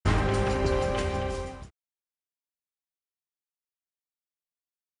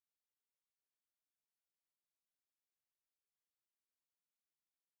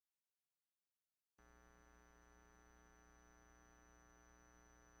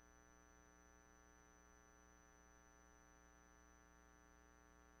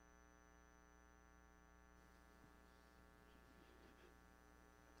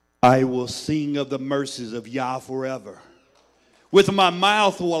I will sing of the mercies of Yah forever. With my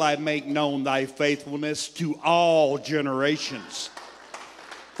mouth will I make known thy faithfulness to all generations.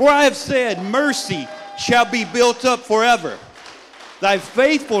 For I have said, mercy shall be built up forever. Thy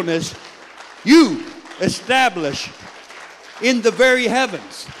faithfulness you establish in the very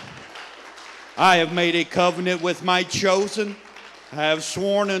heavens. I have made a covenant with my chosen. I have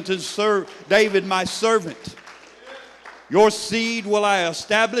sworn unto David my servant. Your seed will I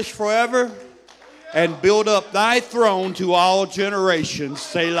establish forever and build up thy throne to all generations.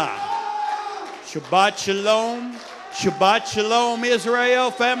 Selah. Shabbat shalom. Shabbat shalom, Israel,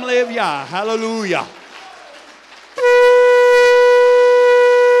 family of Yah. Hallelujah.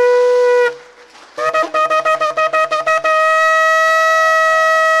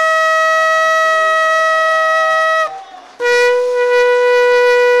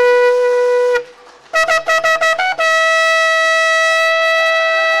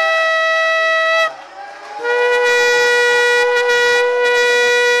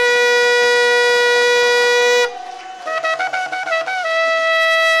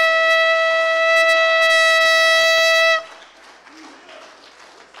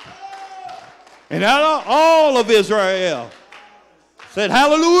 And all of Israel said,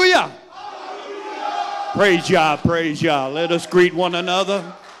 hallelujah. Hallelujah. Praise Yah, praise Yah. Let us greet one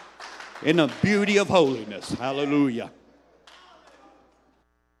another in the beauty of holiness. Hallelujah.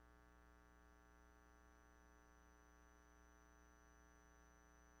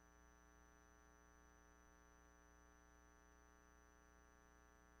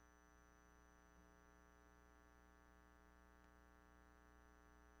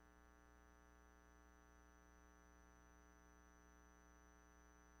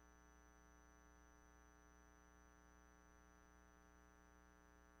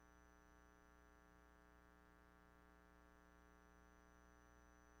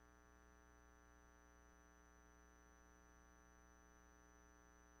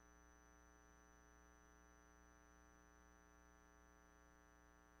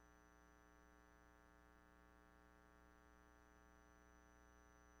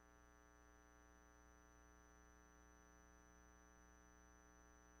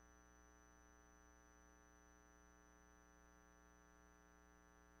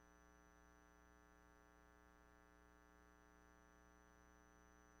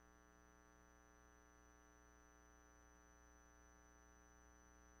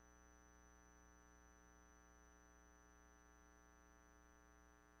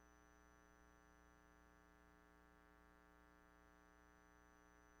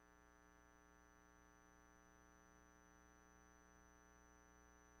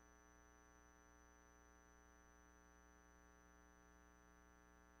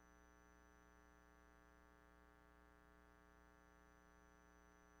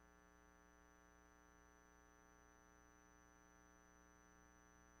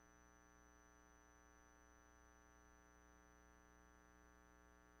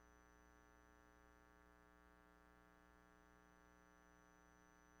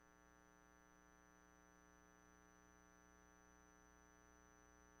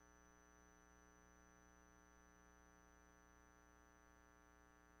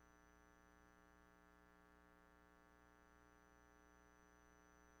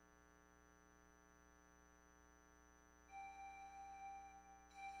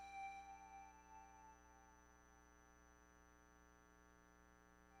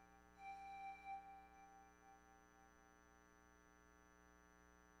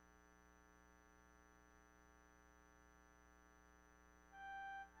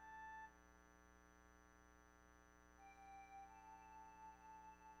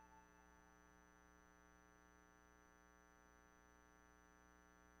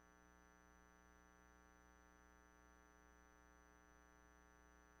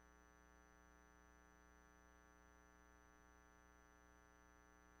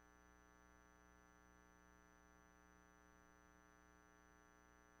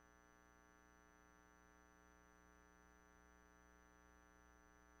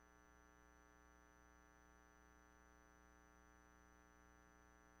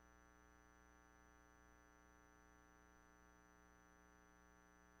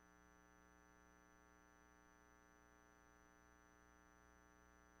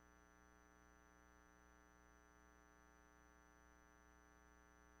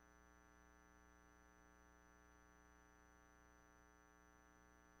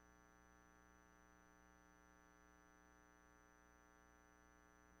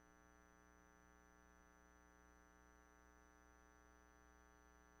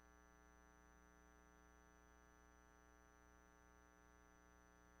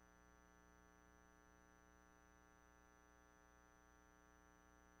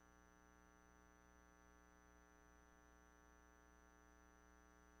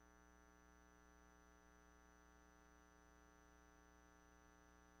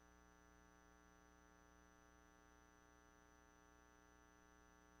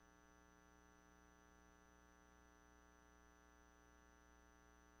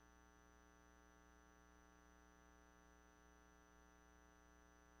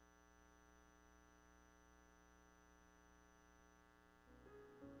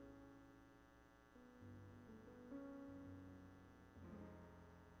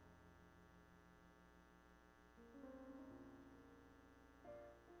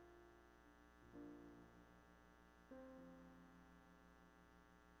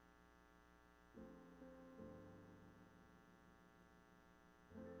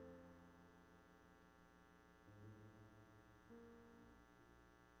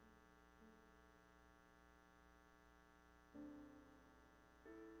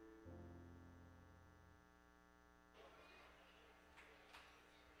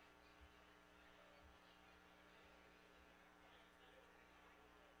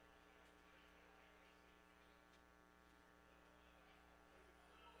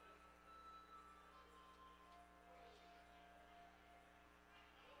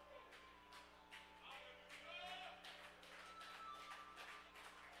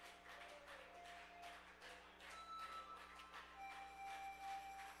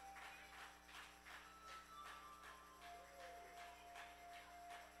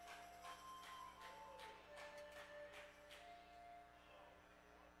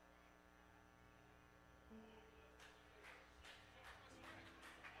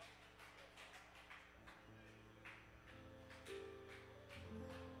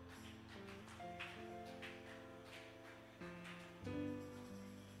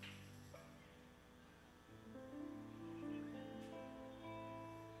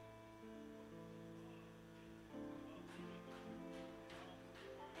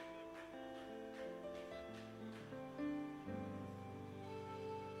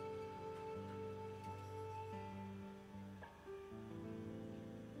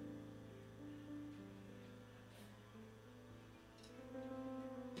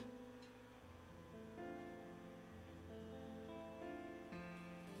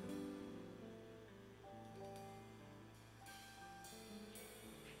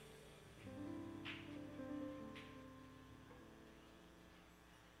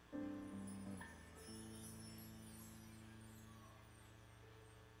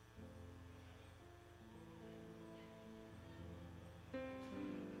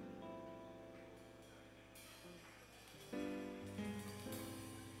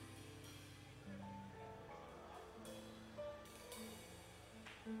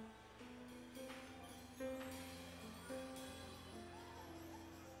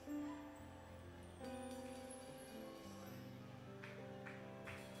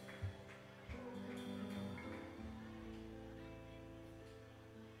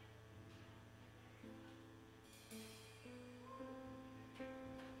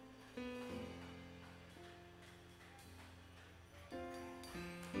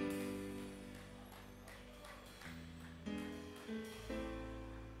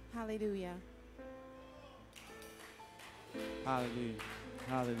 Hallelujah. Hallelujah.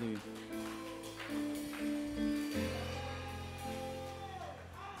 Hallelujah.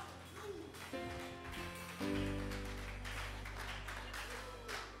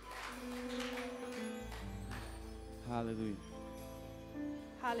 Hallelujah.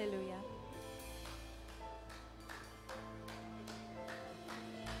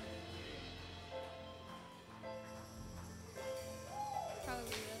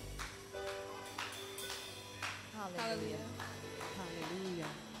 Hallelujah. Hallelujah.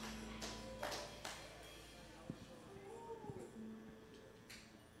 Hallelujah.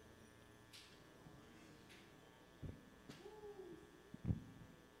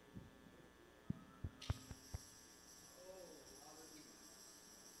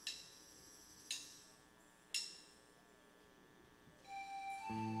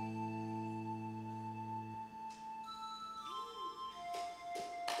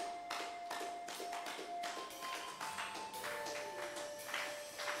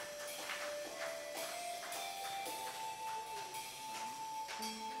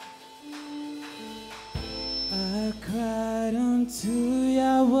 I cried unto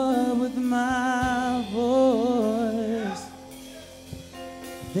Yahweh with my voice.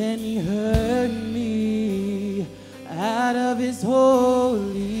 Then he heard me out of his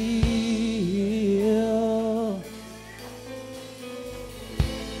holy hill.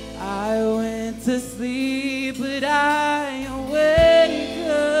 I went to sleep, but I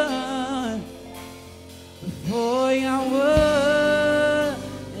awakened before Yahweh,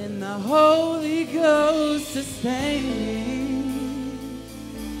 and the Holy Ghost sustain me.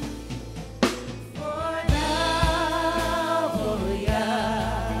 For thou, oh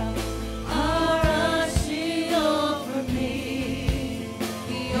Yah, are a shield for me.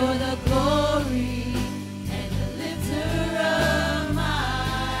 You're the glory and the lifter of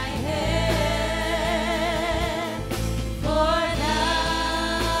my head. For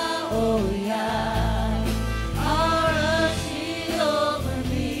thou, oh Yah, are a shield for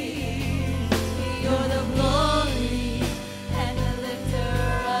me. You're the glory and the lifter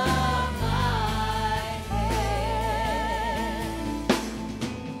of my head.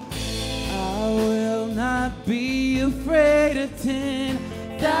 I will not be afraid of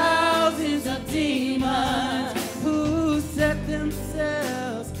 10,000s of demons who set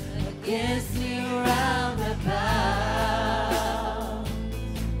themselves against me round about.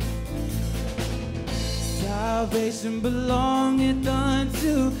 Salvation belongeth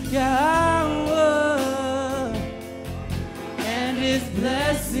unto Yahweh, and his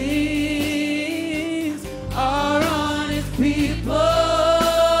blessings are on his people,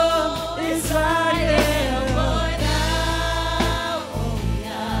 Israel.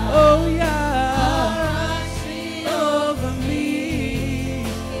 Oh yeah, over me,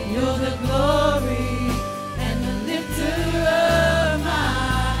 you're the glory and the lifter of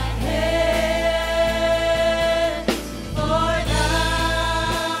my head. For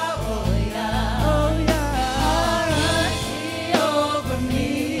thou, oh yeah, over me,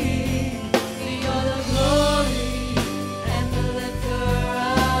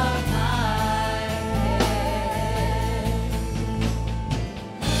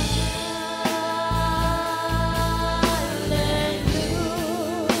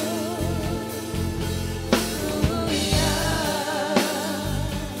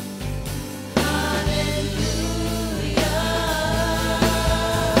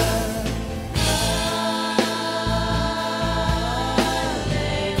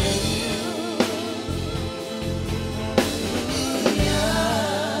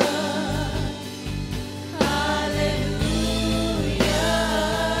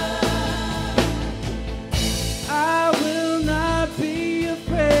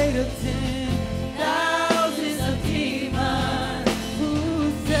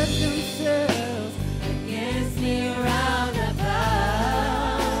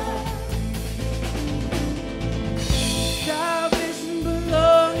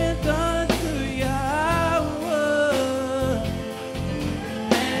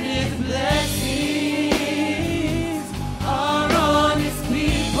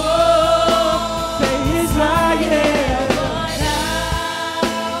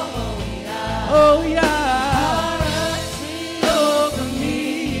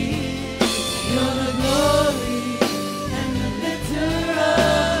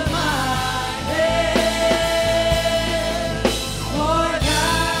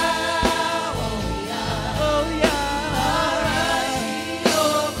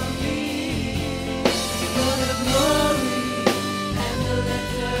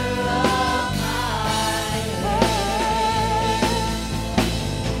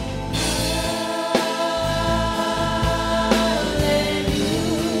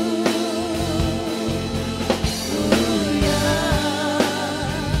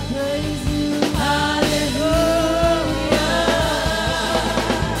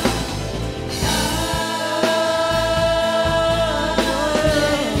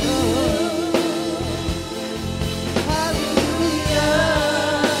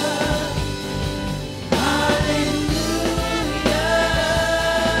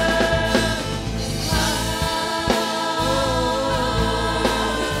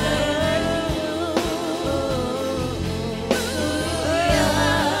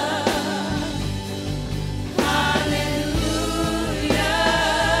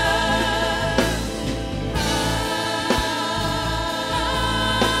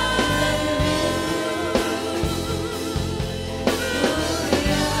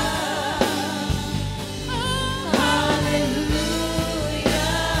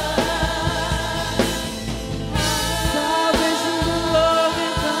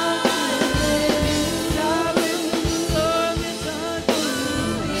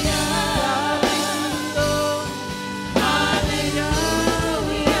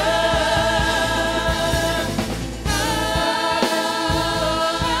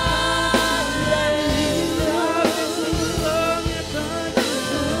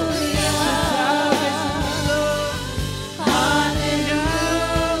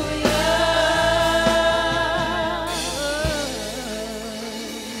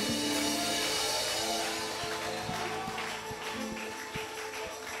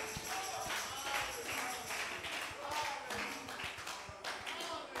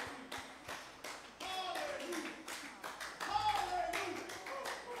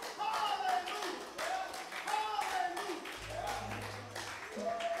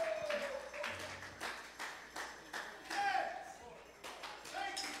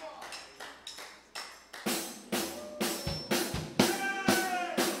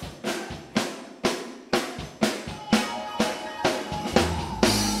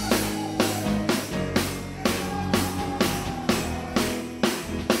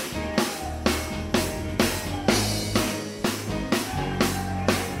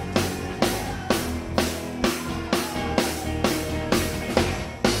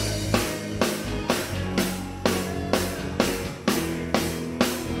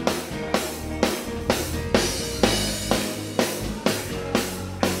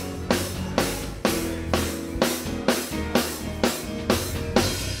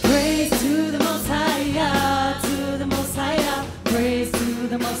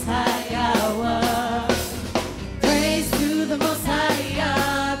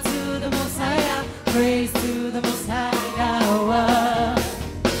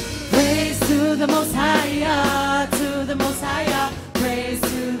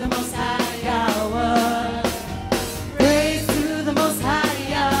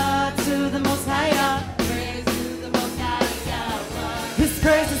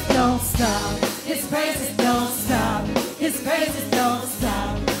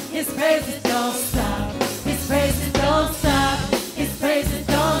 praises don't stop. His praises don't stop. His praises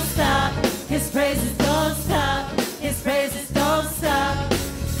don't stop. His praises don't stop. His praises don't stop.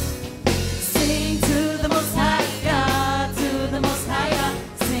 Sing to the Most High God, to the Most High God.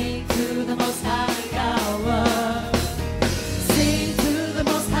 Sing to the Most High God. Sing to the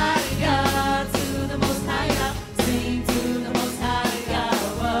Most High God, to the Most High God. Sing to the Most High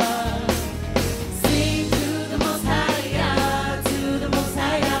God. Sing to the Most High God, to the Most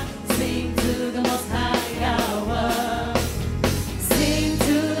High God. Sing to the Most High God. Sing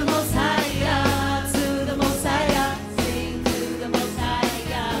to the Most High God, to the Most High God. Sing to the Most High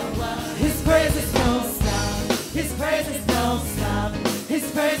God. His praises don't stop. His praises don't stop. His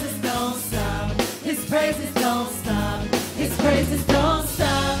praises don't stop. His praises don't stop. His praises don't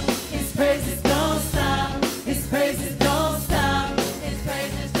stop. His praises don't stop. His praises don't stop. His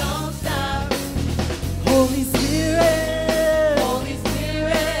praises don't stop. Holy Spirit, Holy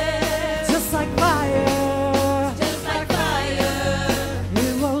Spirit, just like fire, just like fire.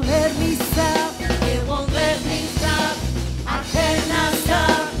 It won't let me stop. It won't let me stop. I cannot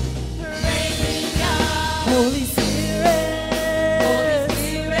stop praising God. Holy Spirit, Holy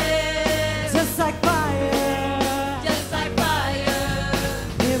Spirit, just like fire, just like fire.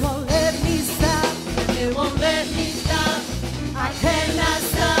 It won't let me stop. It won't let me stop. I cannot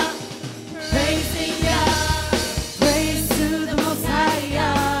stop praising God. Praise to the Most High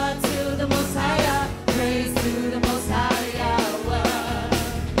God, to the Most High God. Praise to the Most High God.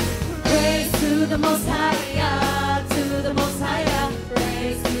 Praise to the Most High God, to the Most High God.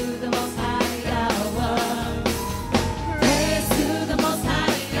 Praise to the Most High God. Praise to the Most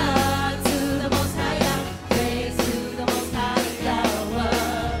High God, to the Most High God. Praise to the Most High God.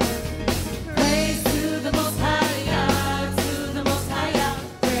 Praise to the Most High God, to the Most High God.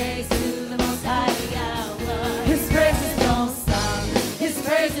 Praise to the Most High God. His praises don't stop. His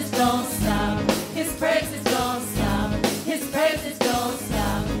praises don't stop. His praises don't stop. His praises don't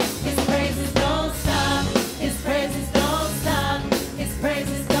stop. His praises don't stop.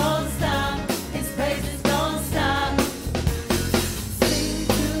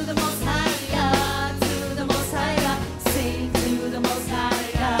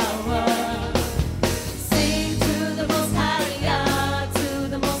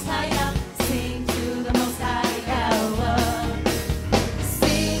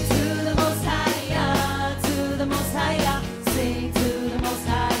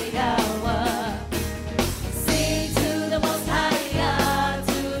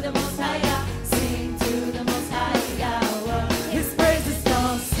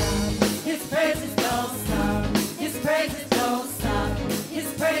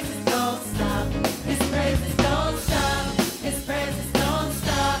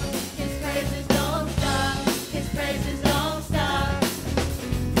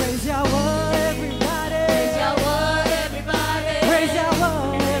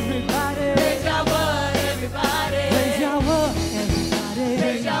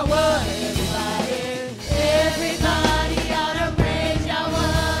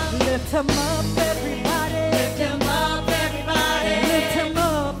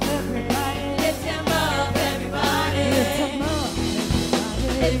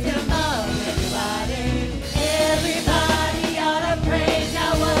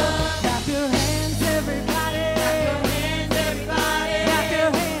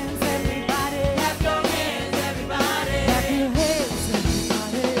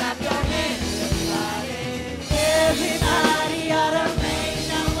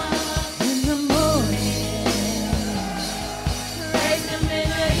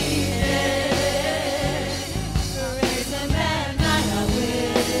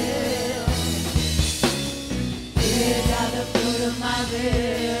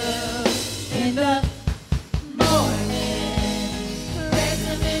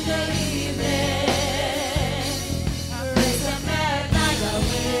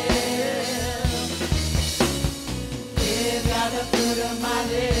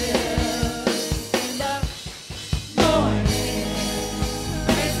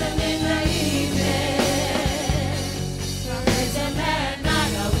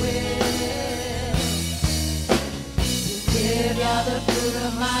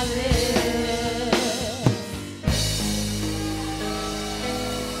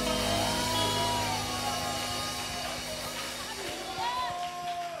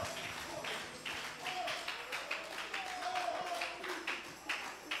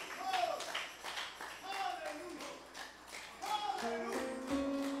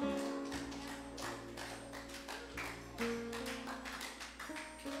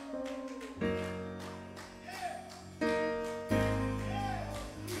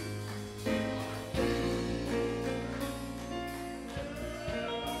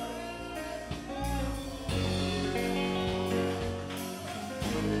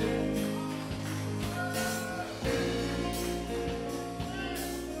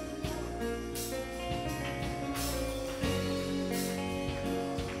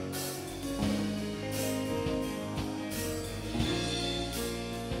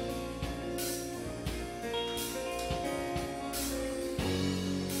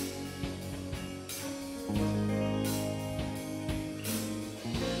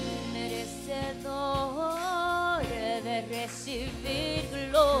 recibir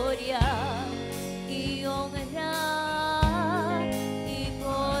gloria y honra y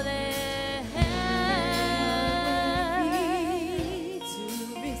poder. To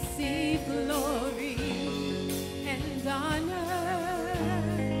receive glory and honor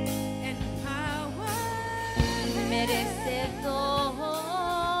and power. Merecedor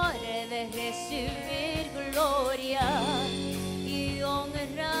de recibir gloria y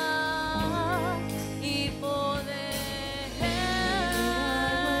honra y poder.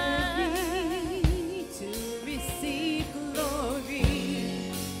 To receive glory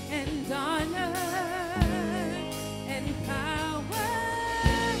and honor and power.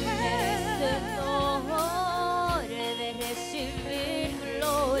 Merecedor de recibir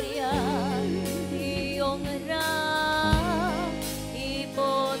gloria y honra y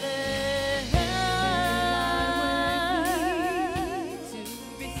poder. To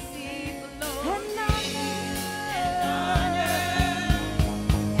receive And glory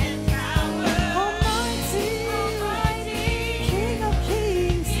and power. Almighty, King of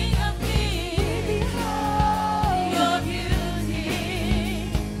Kings, King of kings, behold your beauty.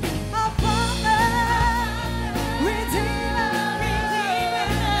 our Father, Redeemer, we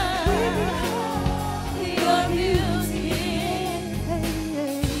behold Your beauty.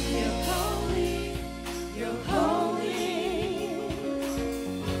 You're holy, you're holy,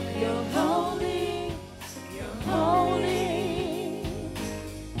 you're holy, you're holy,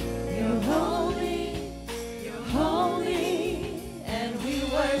 you're holy, you're holy, And we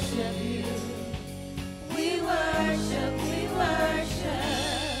worship you. We worship, we worship.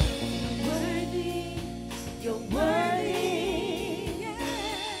 worthy, You're worthy.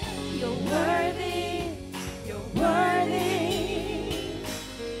 You're worthy. You're worthy.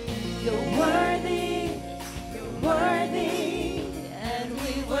 You're worthy. You're worthy. And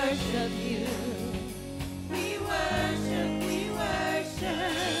we worship you. We worship, we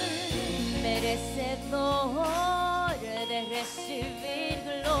worship. Merecedor de recibir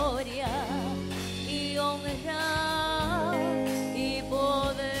gloria y honra y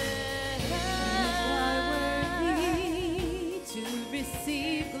poder. to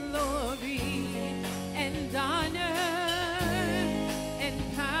receive glory and honor and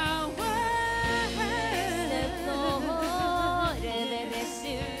power. Merecedor de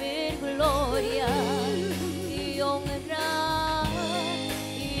recibir gloria y honra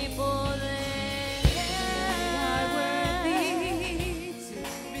y poder. To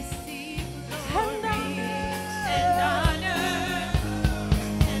receive And glory and honor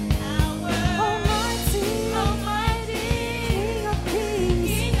and power. Almighty, Almighty, King of Kings,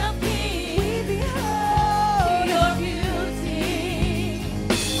 King of we kings, behold your beauty.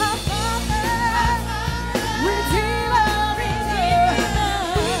 our Father, Redeemer,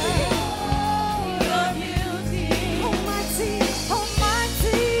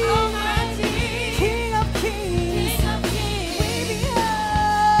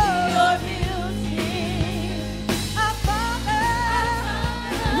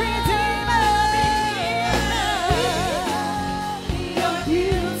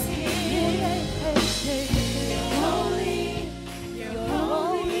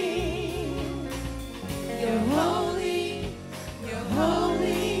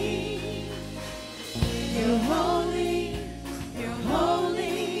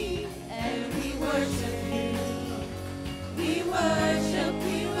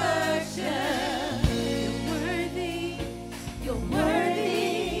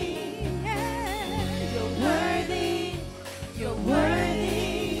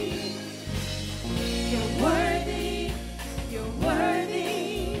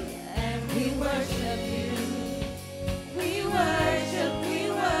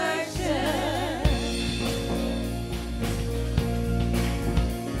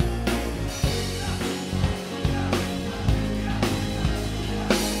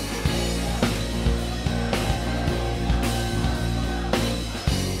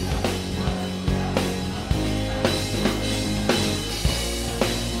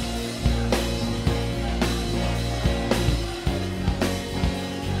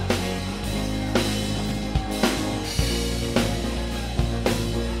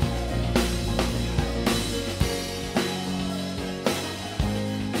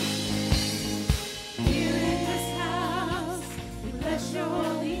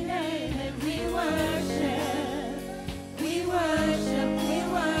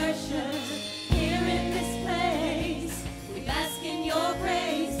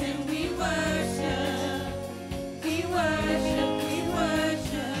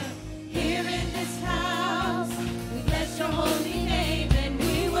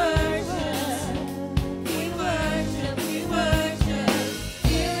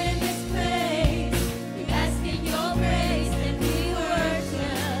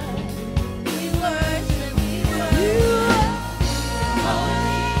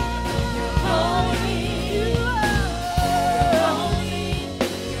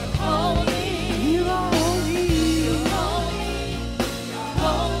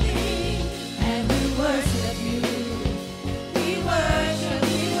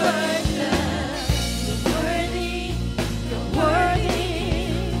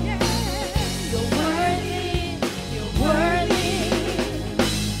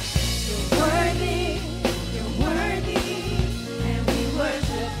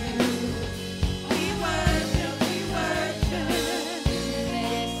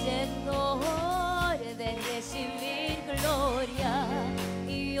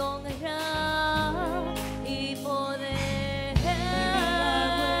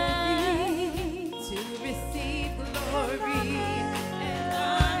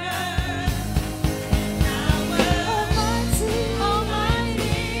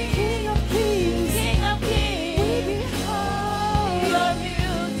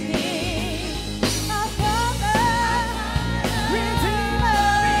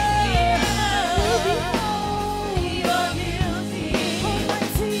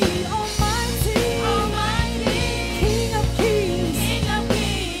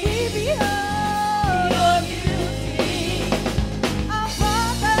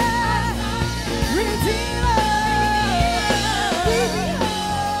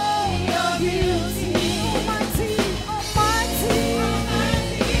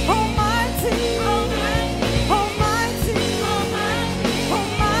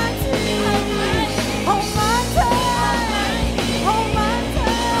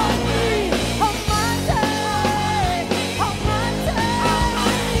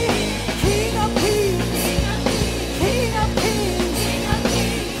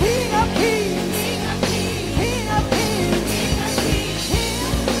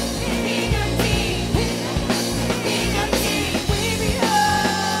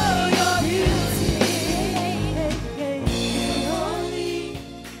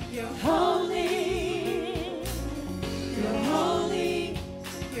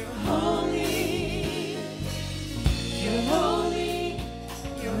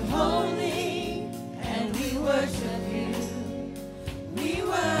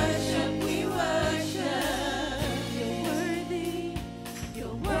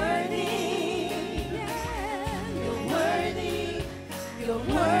 You're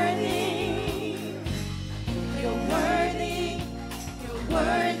worthy. You're worthy. You're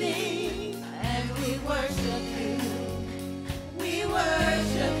worthy. And we worship you. We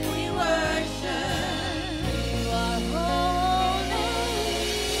worship. We worship. You are holy.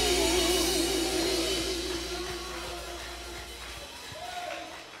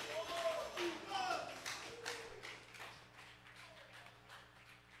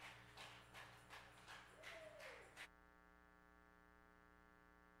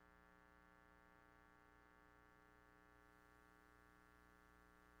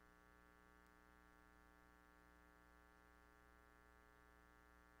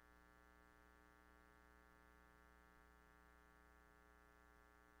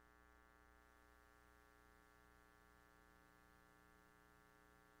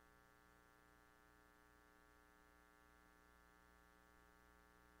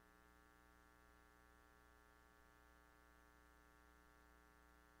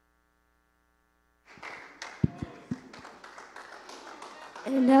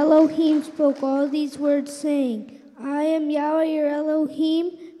 And Elohim spoke all these words, saying, I am Yahweh your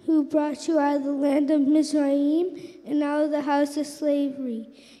Elohim, who brought you out of the land of Mizraim and out of the house of slavery.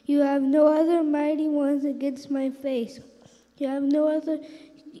 You have no other mighty ones against my face. You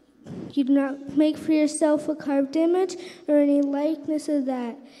do not make for yourself a carved image or any likeness of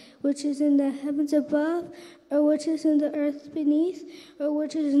that which is in the heavens above, or which is in the earth beneath, or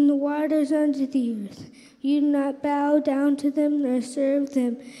which is in the waters under the earth. You do not bow down to them nor serve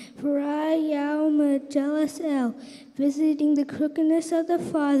them. For I, Yahweh, am a jealous El, visiting the crookedness of the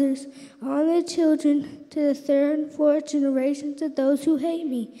fathers on the children to the third and fourth generations of those who hate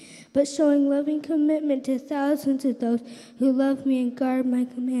me, but showing loving commitment to thousands of those who love me and guard my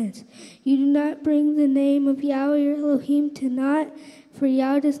commands. You do not bring the name of Yahweh your Elohim to naught, for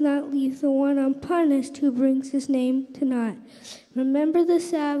Yahweh does not leave the one unpunished who brings his name to naught. Remember the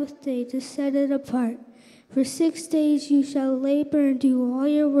Sabbath day to set it apart. For 6 days you shall labor and do all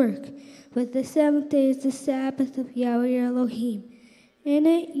your work, but the seventh day is the Sabbath of Yahweh your Elohim. In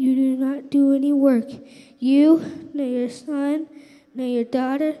it you do not do any work, you, nor your son, nor your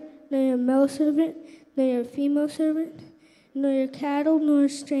daughter, nor your male servant, nor your female servant, nor your cattle, nor a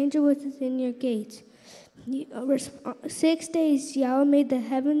stranger within your gates. 6 days Yahweh made the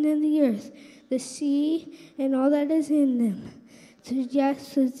heaven and the earth, the sea, and all that is in them. So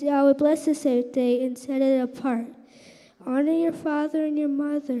Yahweh blessed the seventh day and set it apart. Honor your father and your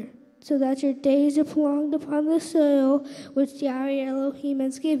mother, so that your days are prolonged upon the soil which Yahweh Elohim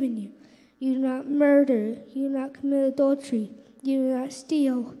has given you. You do not murder, you do not commit adultery, you do not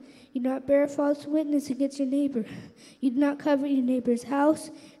steal, you do not bear false witness against your neighbor. You do not covet your neighbor's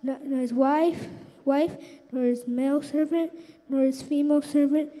house, nor his wife, nor his male servant, nor his female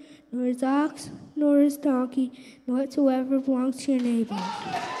servant, nor his ox, nor his donkey, nor whatsoever belongs to your neighbor.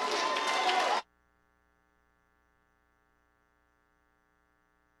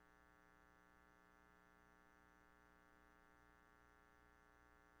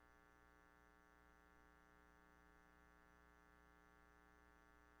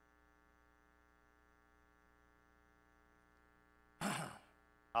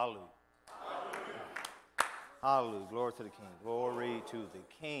 Hallelujah. Hallelujah. Glory to the King. Glory to the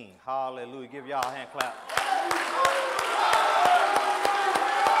King. Hallelujah. Give y'all a hand clap.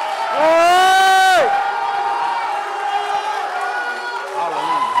 Hey!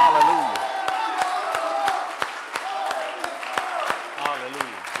 Hallelujah. Hallelujah.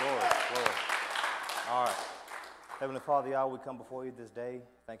 Hallelujah. Glory. Glory. All right. Heavenly Father, y'all, we come before you this day.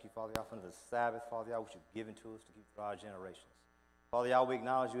 Thank you, Father, y'all, for the Sabbath, Father, y'all, which you've given to us to keep through our generations. Father Yahweh, we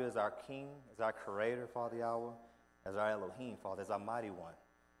acknowledge you as our King, as our Creator, Father Yahweh, as our Elohim, Father, as our Mighty One.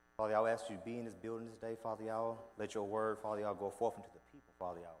 Father Yahweh, I ask you to be in this building this day, Father Yahweh. Let your word, Father Yahweh, go forth into the people,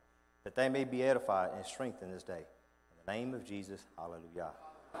 Father Yahweh, that they may be edified and strengthened this day. In the name of Jesus, hallelujah.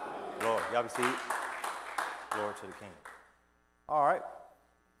 Lord, y'all be seated. Glory to the King. All right.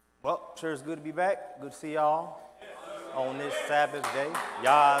 Well, sure it's good to be back. Good to see y'all on this Sabbath day,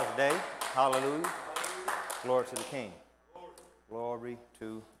 Yah's day. Hallelujah. Glory to the King. Glory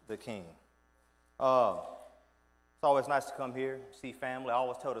to the King. It's always nice to come here, see family. I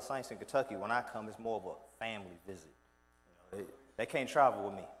always tell the saints in Kentucky, when I come, it's more of a family visit. You know, they can't travel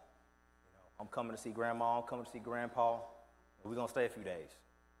with me. You know, I'm coming to see Grandma, I'm coming to see Grandpa. We're going to stay a few days.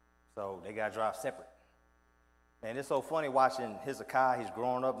 So they got to drive separate. And it's so funny watching Hezekiah. He's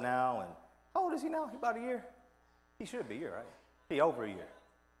growing up now. And how old is he now? He about a year? He should be a year, right? He over a year.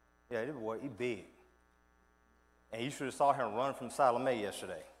 Yeah, this boy, he big. And you should have saw him run from Salome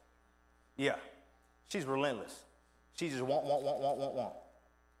yesterday. Yeah, she's relentless. She just want.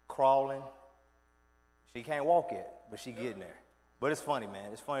 Crawling. She can't walk yet, but she getting there. But it's funny,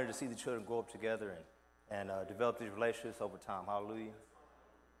 man. It's funny to see the children grow up together and develop these relationships over time. Hallelujah.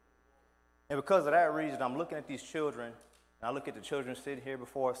 And because of that reason, I'm looking at these children, and I look at the children sitting here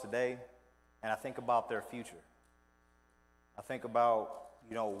before us today, and I think about their future. I think about,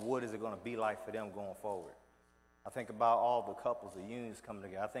 what is it going to be like for them going forward? I think about all the couples, the unions coming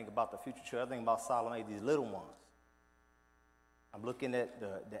together. I think about the future children. I think about Solomon, these little ones. I'm looking at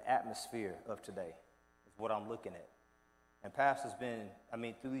the atmosphere of today is what I'm looking at. And Pastor's been,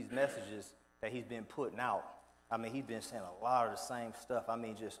 through these messages that he's been putting out, he's been saying a lot of the same stuff.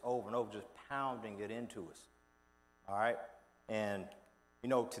 Just over and over, just pounding it into us. All right? And,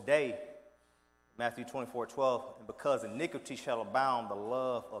 today, Matthew 24:12, and because iniquity shall abound, the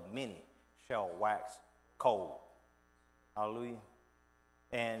love of many shall wax cold. Hallelujah.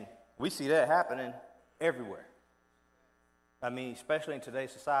 And we see that happening everywhere. Especially in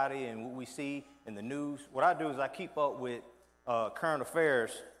today's society and what we see in the news. What I do is I keep up with current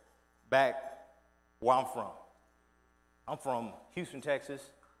affairs back where I'm from. I'm from Houston, Texas,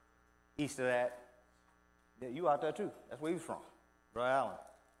 east of that. Yeah, you out there too. That's where you're from, Rhode Island.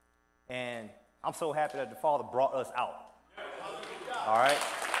 And I'm so happy that the Father brought us out. All right?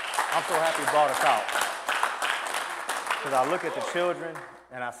 I'm so happy He brought us out. Because I look at the children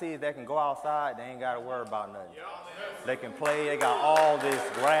and I see they can go outside, they ain't got to worry about nothing. They can play, they got all this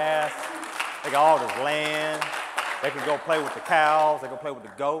grass, they got all this land. They can go play with the cows, they can play with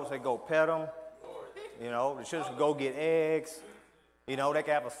the goats, they can go pet them. The children can go get eggs. They can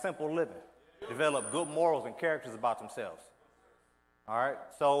have a simple living, develop good morals and characters about themselves. All right?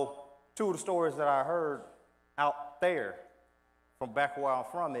 So, two of the stories that I heard out there from back where I'm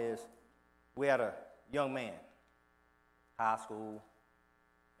from is we had a young man, high school,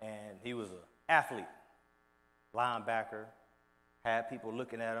 and he was an athlete, linebacker, had people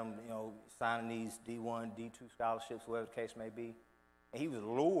looking at him, signing these D1, D2 scholarships, whatever the case may be. And he was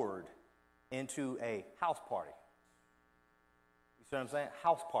lured into a house party. You see what I'm saying?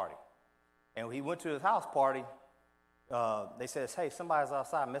 House party. And when he went to his house party, they said, hey, somebody's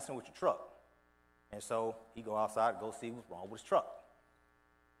outside messing with your truck. And so he go outside, go see what's wrong with his truck.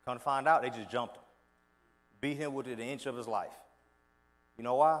 Come to find out, they just jumped him. Beat him within an inch of his life. You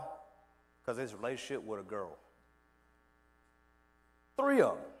know why? Because of his relationship with a girl. 3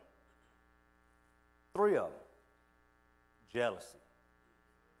 of them. 3 of them. Jealousy.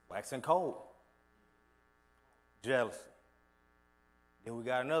 Waxing cold. Jealousy. Then we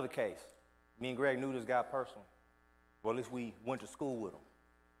got another case. Me and Greg knew this guy personally. Well, at least we went to school with him.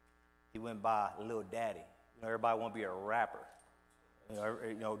 He went by Lil Daddy. Everybody want to be a rapper.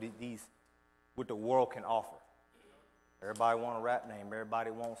 These what the world can offer. Everybody want a rap name.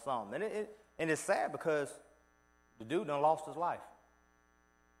 Everybody wants something. And it's sad because the dude done lost his life.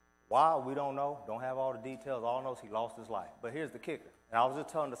 Why? We don't know. Don't have all the details. All I know is he lost his life. But here's the kicker. And I was just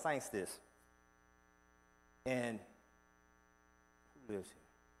telling the saints this. And who lives here?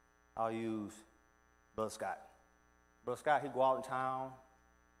 I'll use Brother Scott. Brother Scott, he go out in town.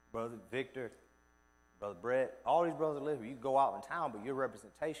 Brother Victor, Brother Brett, all these brothers live here. You go out in town, but you're a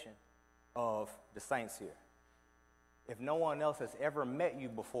representation of the saints here. If no one else has ever met you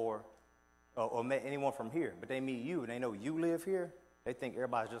before or met anyone from here, but they meet you and they know you live here, they think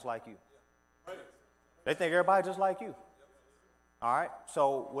everybody's just like you. They think everybody's just like you. All right?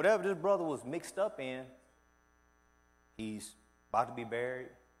 So whatever this brother was mixed up in, he's about to be buried.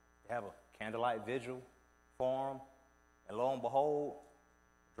 They have a candlelight vigil for him. And lo and behold,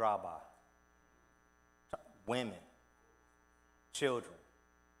 drive-by. Women, children,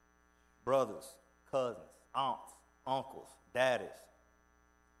 brothers, cousins, aunts, uncles, daddies,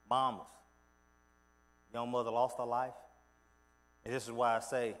 mamas. Young mother lost her life. And this is why I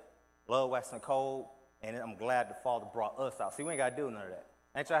say, love waxing cold, and I'm glad the Father brought us out. See, we ain't got to do none of that.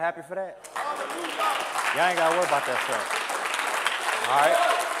 Ain't y'all happy for that? Y'all ain't got to worry about that stuff. All right?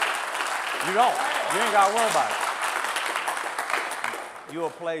 You don't. You ain't got to worry about it.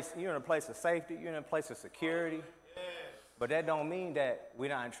 You're in a place of safety. You're in a place of security. But that don't mean that we're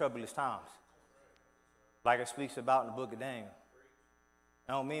not in troublous times. Like it speaks about in the book of Daniel.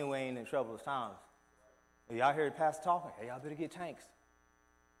 That don't mean we ain't in troublous times. Y'all hear the pastor talking. Hey, y'all better get tanks.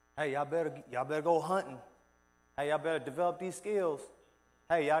 Hey, y'all better go hunting. Hey, y'all better develop these skills.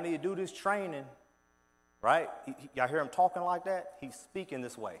 Hey, y'all need to do this training. Right? Y'all hear him talking like that? He's speaking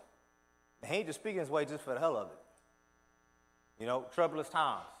this way. And he ain't just speaking this way just for the hell of it. Troublous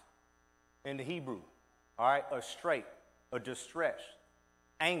times in the Hebrew. All right? A strait, a distress,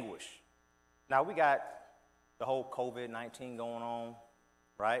 anguish. Now, we got the whole COVID-19 going on,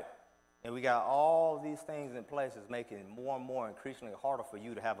 right? And we got all these things in place that's making it more and more increasingly harder for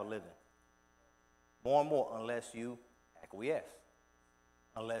you to have a living. More and more, unless you acquiesce.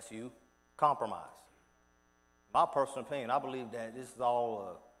 unless you compromise. My personal opinion, I believe that this is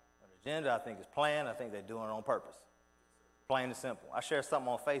all an agenda. I think it's planned. I think they're doing it on purpose. Plain and simple. I shared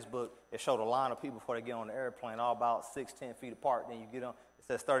something on Facebook. It showed a line of people before they get on the airplane, all about 6-10 feet apart. Then you get on, it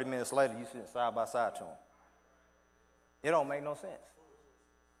says 30 minutes later, you sitting side by side to them. It don't make no sense.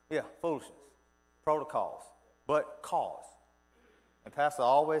 Yeah, foolishness, protocols, but cause. And Pastor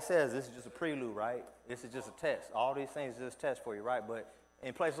always says this is just a prelude, right? This is just a test. All these things are just a test for you, right? But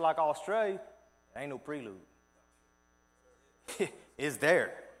in places like Australia, there ain't no prelude. It's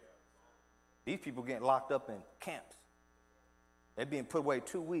there. These people getting locked up in camps. They're being put away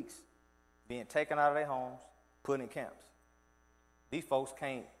 2 weeks, being taken out of their homes, put in camps. These folks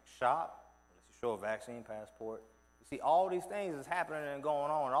can't shop unless you show a vaccine passport. You see, all these things is happening and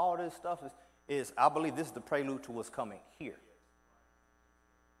going on. All this stuff is I believe this is the prelude to what's coming here.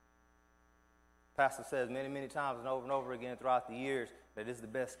 Pastor says many, many times and over again throughout the years that this is the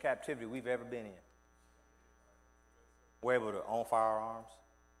best captivity we've ever been in. We're able to own firearms.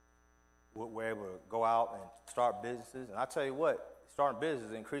 We're able to go out and start businesses. And I tell you what, starting business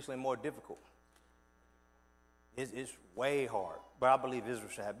is increasingly more difficult. It's way hard. But I believe Israel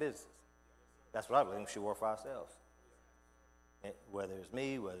should have businesses. That's what I believe. We should work for ourselves. And whether it's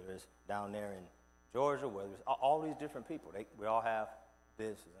me, whether it's down there in Georgia, whether it's all these different people, we all have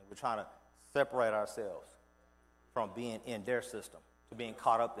businesses. And we're trying to separate ourselves from being in their system to being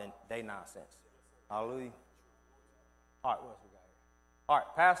caught up in their nonsense. Hallelujah. All right, what else we got here? All right,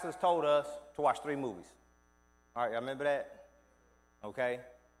 pastors told us to watch 3 movies. All right, y'all remember that? Okay?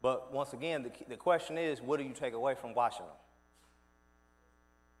 But once again, the question is, what do you take away from watching them?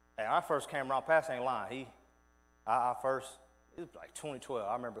 Hey, I first came around, Pastor ain't lying. It was like 2012.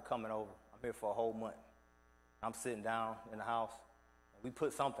 I remember coming over. I'm here for a whole month. I'm sitting down in the house. And we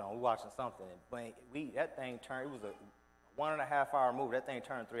put something on. We watching something. And that thing turned, it was a 1.5 hour movie. That thing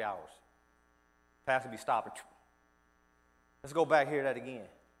turned 3 hours. Pastor be stopping. Let's go back here that again.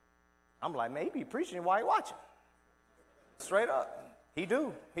 I'm like, man, he be preaching while he watching. Straight up. He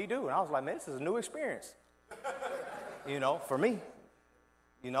do. And I was like, man, this is a new experience. For me.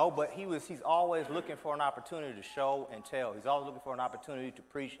 But he's always looking for an opportunity to show and tell. He's always looking for an opportunity to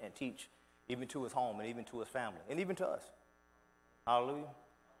preach and teach, even to his home and even to his family and even to us. Hallelujah.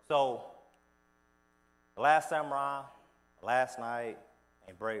 So, The Last Samurai, Last Night,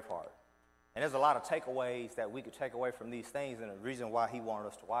 and Braveheart. And there's a lot of takeaways that we could take away from these things and the reason why he wanted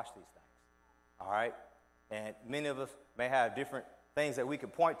us to watch these things. All right? And many of us may have different things that we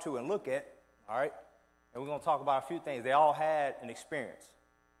could point to and look at. All right? And we're going to talk about a few things. They all had an experience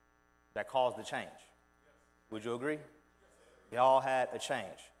that caused the change. Would you agree? They all had a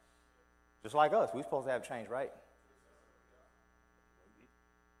change. Just like us. We're supposed to have change, right?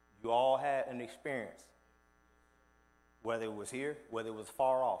 You all had an experience. Whether it was here, whether it was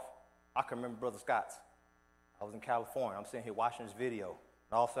far off. I can remember Brother Scott's. I was in California. I'm sitting here watching this video.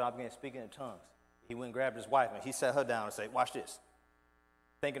 And all of a sudden, I began speaking in tongues. He went and grabbed his wife, and he sat her down and said, watch this.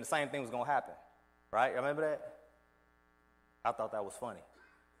 Thinking the same thing was going to happen. Right? Remember that? I thought that was funny.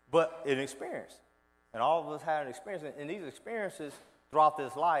 But an experience. And all of us had an experience. And these experiences throughout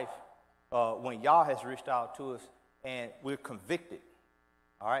this life, when Yah has reached out to us and we're convicted,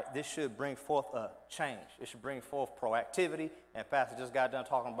 all right, this should bring forth a change. It should bring forth proactivity. And Pastor just got done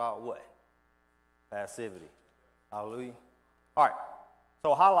talking about what? Passivity. Hallelujah. All right,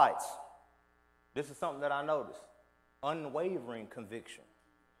 so highlights. This is something that I noticed. Unwavering conviction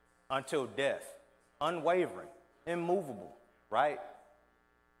until death. Unwavering, immovable, right?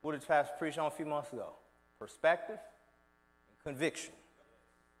 What did Pastor preach on a few months ago? Perspective and conviction,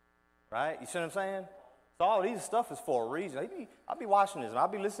 right? You see what I'm saying? So all these stuff is for a reason. I'll be watching this, and I'll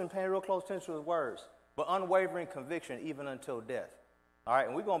be listening, paying real close attention to his words. But unwavering conviction even until death. All right,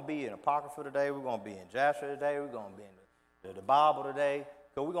 and we're going to be in Apocrypha today. We're going to be in Jasher today. We're going to be in the Bible today.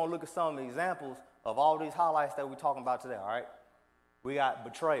 So we're going to look at some of the examples of all these highlights that we're talking about today, all right? We got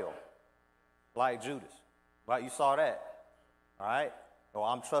betrayal, like Judas, right? You saw that, all right? Well,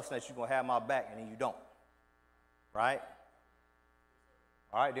 I'm trusting that you're going to have my back, and then you don't, right?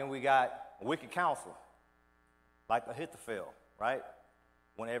 All right, then we got wicked counsel, like Ahithophel, right?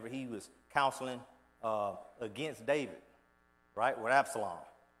 Whenever he was counseling against David, right, with Absalom.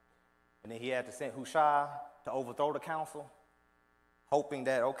 And then he had to send Hushai to overthrow the council, hoping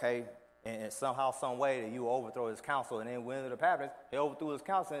that, okay, and somehow, some way, that you will overthrow his council. And then when it ended up happening, he overthrew his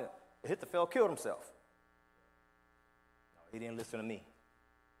council, and Ahithophel killed himself. No, he didn't listen to me.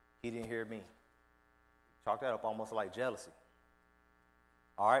 He didn't hear me. Chalk that up almost like jealousy.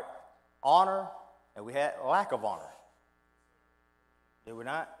 All right, honor, and we had lack of honor. Did we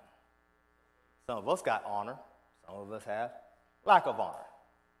not? Some of us got honor. Some of us have lack of honor.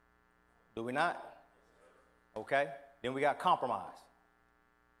 Do we not? Okay. Then we got compromise.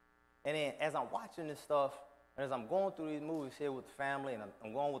 And then as I'm watching this stuff, and as I'm going through these movies here with the family, and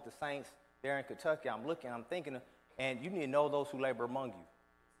I'm going with the saints there in Kentucky, I'm looking, I'm thinking, and you need to know those who labor among you.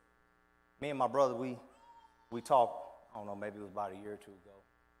 Me and my brother, we talked, I don't know, maybe it was about a year or two ago,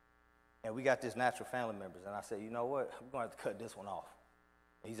 and we got this natural family members, and I said, you know what, we're going to have to cut this one off.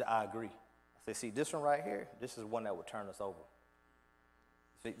 And he said, I agree. I said, see, this one right here, this is one that would turn us over.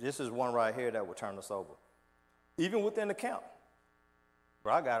 See, this is one right here that would turn us over. Even within the camp.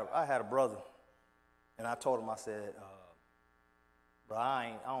 Bro, I had a brother, and I told him, I said, bro,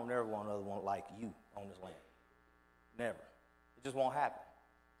 I don't never want another one like you on this land. Never. It just won't happen.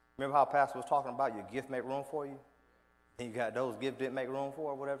 Remember how Pastor was talking about your gift make room for you? And you got those gifts didn't make room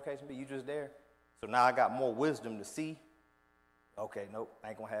for, whatever the case may be, you just there. So now I got more wisdom to see. Okay, nope, I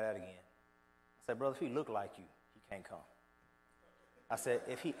ain't gonna have that again. I said, brother, if he look like you, he can't come. I said,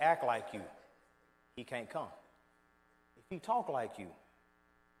 if he act like you, he can't come. If he talk like you,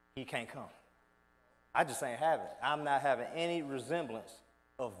 he can't come. I just ain't having it. I'm not having any resemblance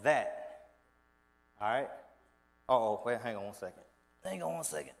of that. All right? Uh-oh, wait, hang on one second. Hang on one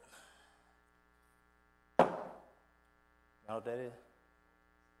second. You know what that is?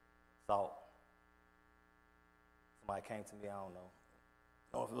 Salt. Somebody came to me, I don't know.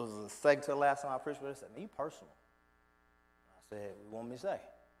 I don't know if it was a second to the last time I preached, but they said, me personal. I said, what do you want me to say?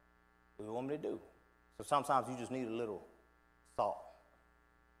 What do you want me to do? So sometimes you just need a little salt.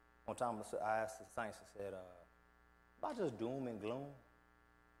 One time I asked the saints, I said, am I just doom and gloom?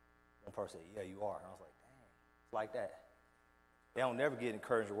 One person said, yeah, you are. And I was like, dang, it's like that. They don't never get an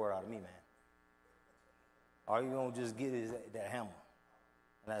encouraging word out of me, man. All you're going to just get is that hammer.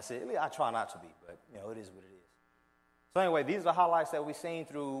 And I said, I try not to be, but, it is what it is. So anyway, these are the highlights that we've seen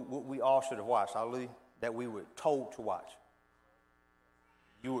through what we all should have watched, hallelujah, that we were told to watch.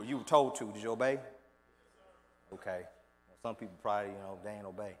 You were told to. Did you obey? Okay. Some people probably, they ain't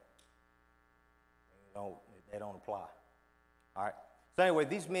obey. They don't apply. All right. So anyway,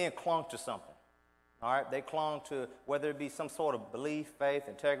 these men clung to something. All right. They clung to, whether it be some sort of belief, faith,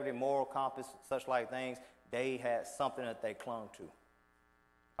 integrity, moral compass, such like things, they had something that they clung to.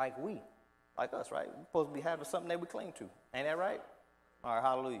 Like us, right? We're supposed to be having something that we cling to. Ain't that right? All right,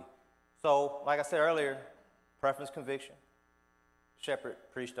 hallelujah. So, like I said earlier, preference, conviction. Shepherd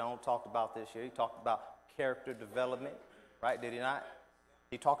preached on, talked about this here. He talked about character development, right? Did he not?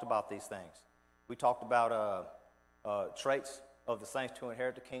 He talked about these things. We talked about traits of the saints to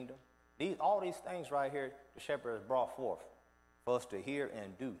inherit the kingdom. All these things right here, the shepherd has brought forth for us to hear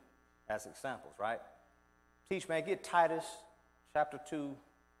and do as examples, right? Teach, man, get Titus chapter 2.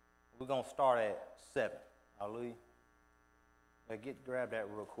 We're going to start at 7. Hallelujah. Grab that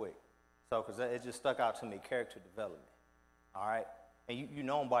real quick. So, because it just stuck out to me, character development. All right? And you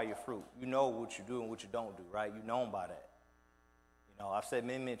know them by your fruit. You know what you do and what you don't do, right? You know them by that. I've said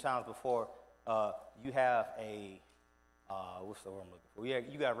many, many times before, you have what's the word I'm looking for?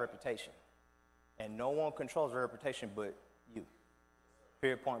 You got a reputation. And no one controls your reputation but you.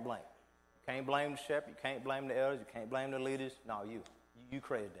 Period, point blank. You can't blame the shepherd. You can't blame the elders. You can't blame the leaders. No, you. You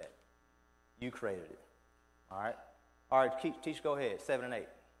created that. You created it. All right? All right, teach, go ahead. 7 and 8.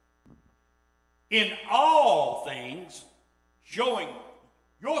 In all things, showing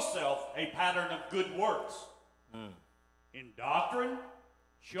yourself a pattern of good works. In doctrine,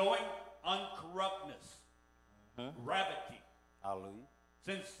 showing uncorruptness, gravity, Hallelujah.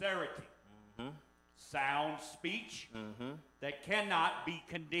 sincerity, sound speech that cannot be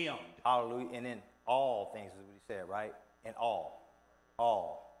condemned. Hallelujah. And in all things is what he said, right? In all.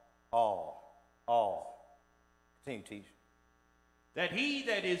 Continue, teach. That he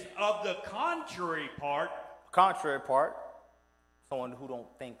that is of the contrary part, someone who don't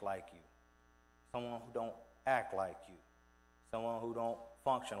think like you, someone who don't act like you, someone who don't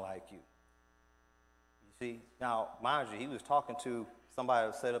function like you. You see, now, mind you, he was talking to somebody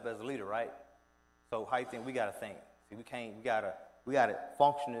that was set up as a leader, right? So how you think we got to think? See, we got to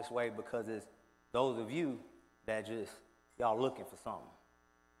function this way because it's those of you that just, y'all looking for something.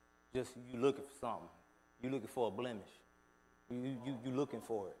 Just you looking for something. You looking for a blemish. You looking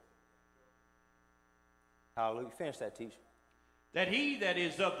for it. Hallelujah. Finish that, teacher. that he that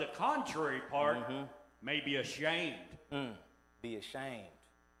is of the contrary part may be ashamed. Be ashamed.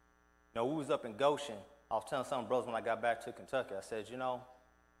 You know, we was up in Goshen. I was telling some brothers when I got back to Kentucky, I said, you know,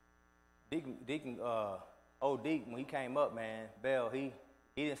 old Deacon, when he came up, man, Bell, he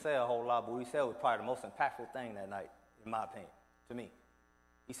didn't say a whole lot, but what he said was probably the most impactful thing that night, in my opinion, to me.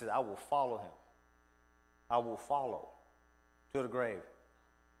 He said, I will follow him. I will follow to the grave.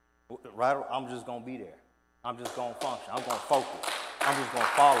 Right? I'm just going to be there. I'm just going to function. I'm going to focus. I'm just going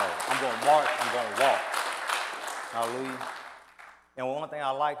to follow. I'm going to march. I'm going to walk. Hallelujah. And one thing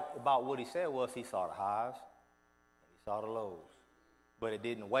I liked about what he said was he saw the highs and he saw the lows. But it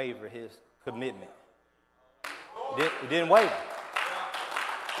didn't waver his commitment. It didn't waver.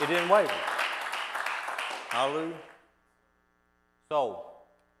 It didn't waver. Hallelujah. So,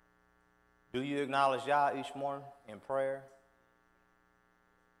 do you acknowledge Yah each morning in prayer?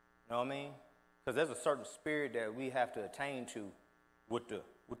 You know what I mean? Because there's a certain spirit that we have to attain to with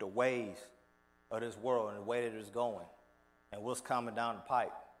the ways of this world and the way that it's going and what's coming down the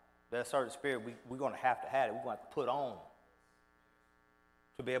pipe. There's a certain spirit we're going to have it. We're going to have to put on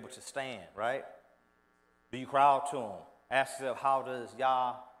to be able to stand, right? Do you cry out to him? Ask yourself, how does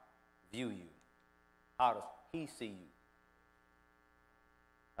Yah view you? How does he see you?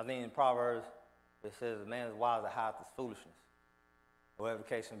 I think in Proverbs, it says, a man is wise to hide his foolishness. Whatever the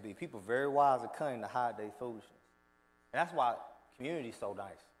case may be. People are very wise and cunning to hide their foolishness. And that's why community is so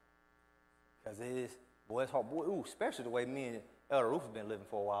nice. Because it is, boy, it's hard. Boy, ooh, especially the way me and Elder Roof have been living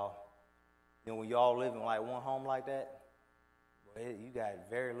for a while. You know, when y'all live in like one home like that, boy, you got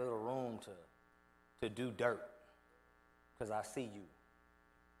very little room to do dirt. Because I see you.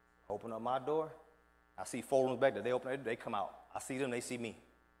 Open up my door. I see 4 rooms back there. They open it, they come out. I see them, they see me.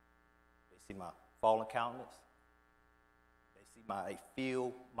 They see my fallen countenance. They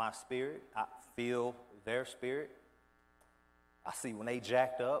feel my spirit. I feel their spirit. I see when they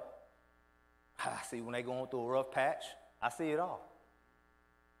jacked up. I see when they going through a rough patch. I see it all.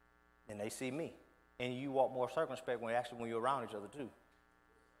 And they see me. And you walk more circumspect when you're around each other too.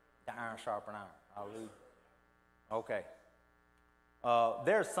 The iron sharpen iron. Hallelujah. Okay.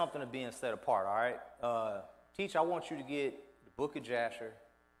 There's something to being set apart, all right? Teach, I want you to get the book of Jasher.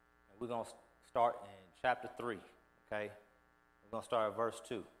 And we're going to start in chapter 3, okay? We're going to start at verse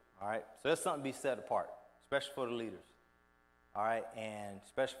 2, all right? So there's something to be set apart, especially for the leaders, all right, and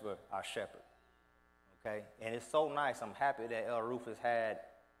especially for our shepherd, okay? And it's so nice. I'm happy that Elder Rufus had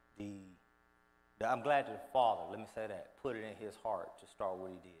I'm glad that the Father, let me say that, put it in his heart to start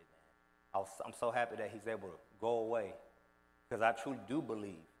what he did, man. I'm so happy that he's able to go away because I truly do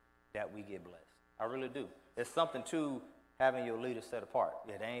believe that we get blessed. I really do. There's something to having your leaders set apart.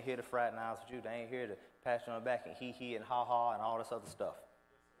 Yeah, they ain't here to fraternize with you. They ain't here to pat you on the back and he and ha-ha and all this other stuff.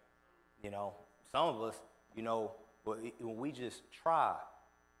 You know, some of us, you know, when we just try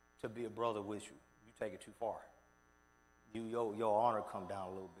to be a brother with you, you take it too far. Your honor come down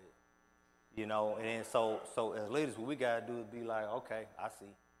a little bit. You know, and then so as leaders, what we got to do is be like, okay, I see.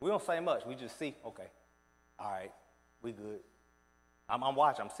 We don't say much. We just see, okay, all right, we good. I'm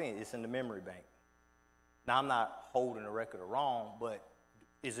watching. I'm seeing it. It's in the memory bank. Now, I'm not holding a record of wrong, but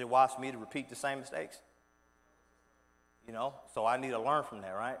is it wise for me to repeat the same mistakes? You know, so I need to learn from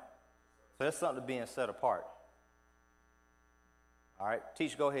that, right? So that's something to being set apart. All right,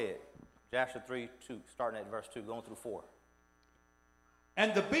 teach, go ahead. Jasher 3:2, starting at verse 2, going through 4.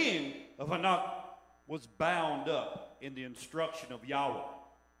 And the being of Anak was bound up in the instruction of Yahweh,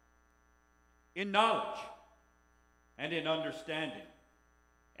 in knowledge and in understanding.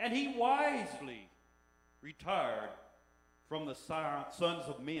 And he wisely retired from the sons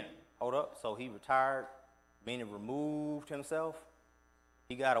of men. Hold up. So he retired, meaning removed himself.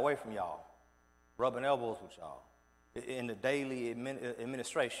 He got away from y'all, rubbing elbows with y'all in the daily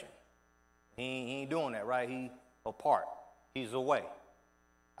administration. He ain't doing that, right? He apart. He's away.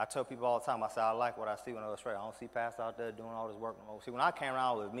 I tell people all the time, I say, I like what I see when I go straight. I don't see Pastor out there doing all this work. See, when I came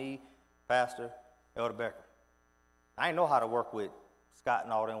around with me, Pastor, Elder Becker, I didn't know how to work with Scott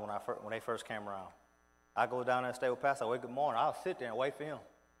and all them when they first came around. I go down there and stay with Pastor. I wake up in the morning. I'll sit there and wait for him.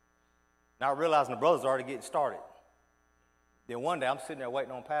 Now realizing the brothers are already getting started. Then one day I'm sitting there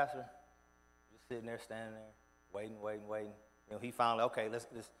waiting on Pastor, just sitting there, standing there, waiting. You know, he finally, okay,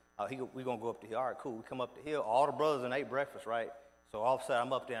 we're going to go up the hill. All right, cool. We come up the hill. All the brothers and ate breakfast, right? So all of a sudden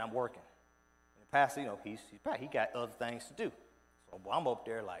I'm up there and I'm working. And the pastor, you know, he got other things to do. So I'm up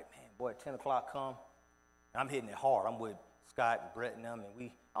there like, man, boy, 10 o'clock come, and I'm hitting it hard. I'm with Scott and Brett and them, and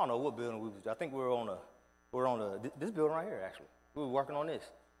I don't know what building we was. I think we were on this building right here, actually. We were working on this.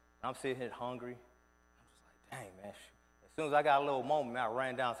 And I'm sitting here hungry. I'm just like, dang, man. As soon as I got a little moment, man, I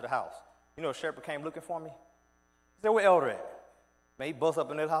ran down to the house. You know, Shepherd came looking for me. He said, where Elder at? Man, he bust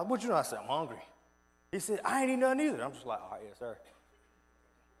up in that house. What you know? I said, I'm hungry. He said, I ain't eating nothing either. I'm just like, all right, yes, sir.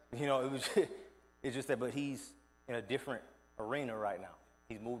 You know, it's just that, but he's in a different arena right now.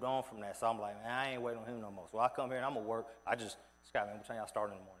 He's moved on from that. So I'm like, man, I ain't waiting on him no more. So I come here and I'm gonna work. Scott, man, what time y'all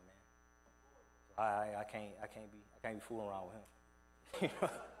starting in the morning, man? I can't be fooling around with him. You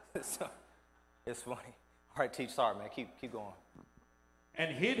know, so, it's funny. All right, teach, sorry, man. Keep going.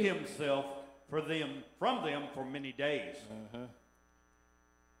 And hid himself from them for many days. Mm-hmm.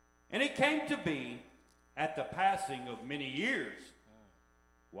 And it came to be at the passing of many years,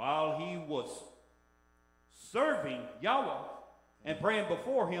 while he was serving Yahweh and praying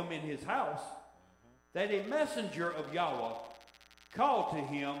before him in his house, that a messenger of Yahweh called to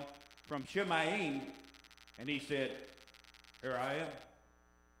him from Shemaim, and he said, "Here I am."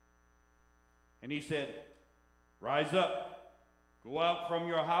 And he said, "Rise up, go out from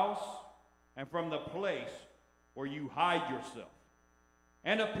your house and from the place where you hide yourself,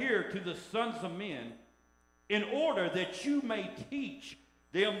 and appear to the sons of men, in order that you may teach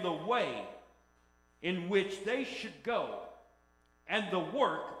them the way in which they should go, and the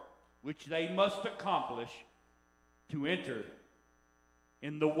work which they must accomplish to enter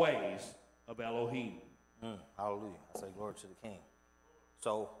in the ways of Elohim." Hallelujah. I say glory to the King.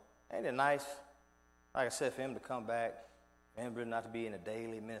 So, ain't it nice, like I said, for him to come back, for him really not to be in the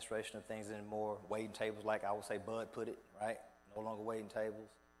daily administration of things anymore, waiting tables, like I would say Bud put it, right? No longer waiting tables.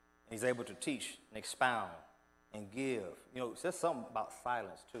 And he's able to teach and expound and give. You know, there's something about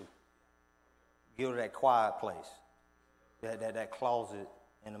silence, too. Give to that quiet place, that closet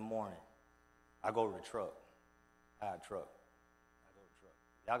in the morning. I go to the truck. I got a truck.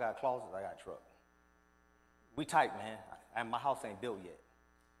 Y'all got closets? I got a truck. We tight, man. And my house ain't built yet.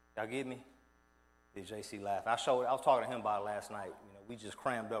 Y'all get me? Did JC laugh? I was talking to him about it last night. You know, we just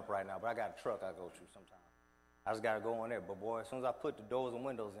crammed up right now, but I got a truck I go to sometimes. I just got to go in there. But, boy, as soon as I put the doors and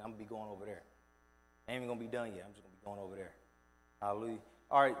windows in, I'm going to be going over there. Ain't even going to be done yet. I'm just going to be going over there. Hallelujah.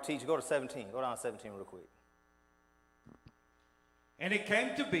 All right, teacher, go to 17. Go down to 17 real quick. And it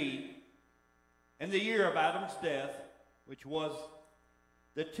came to be in the year of Adam's death, which was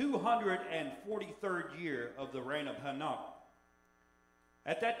the 243rd year of the reign of Hanok.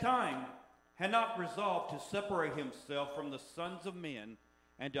 At that time, Hanok resolved to separate himself from the sons of men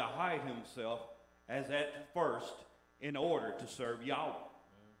and to hide himself as at first in order to serve Yahweh.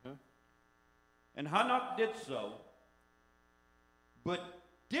 And Hanok did so, but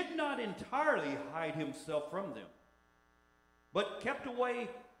did not entirely hide himself from them, but kept away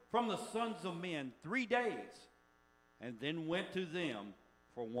from the sons of men 3 days, and then went to them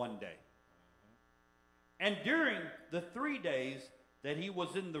for 1 day. And during the 3 days that he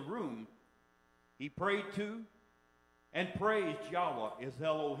was in the room, he prayed to and praised Yahweh as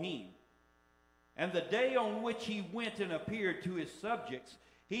Elohim. And the day on which he went and appeared to his subjects,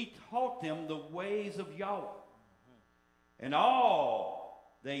 he taught them the ways of Yahweh. And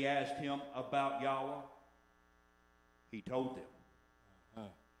all they asked him about Yahweh, he told them.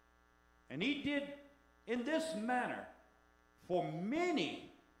 And he did in this manner for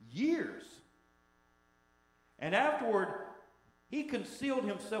many years. And afterward, he concealed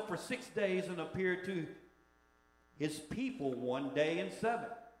himself for 6 days and appeared to his people 1 day in 7.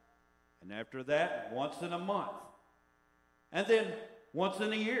 And after that, once in a month. And then once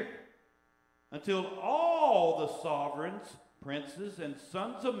in a year. Until all the sovereigns, princes, and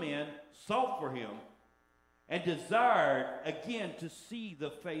sons of men sought for him and desired again to see the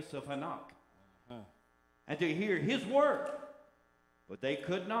face of Hanok and to hear his word. But they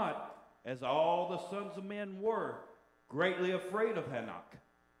could not, as all the sons of men were greatly afraid of Hanok.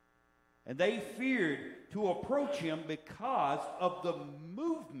 And they feared to approach him because of the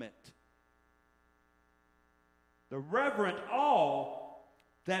movement, the reverent awe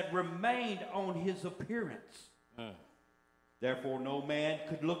that remained on his appearance. Therefore no man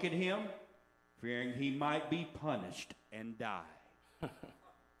could look at him, fearing he might be punished and die.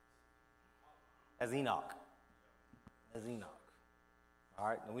 As Enoch. All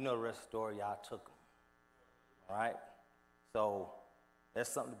right, and we know the rest of the story. Y'all took him. All right? So there's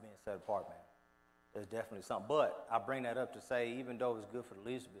something to being set apart, man. There's definitely something. But I bring that up to say, even though it's good for the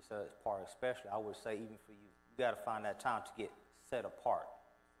leaders to be set apart, especially, I would say even for you, you got to find that time to get set apart.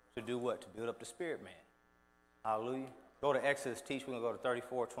 To do what? To build up the spirit, man. Hallelujah. Go to Exodus, teach. We're going to go to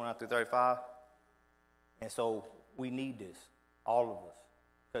 34, 29 through 35. And so we need this, all of us.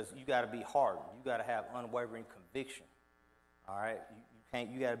 Because you got to be hardened. You got to have unwavering conviction. All right?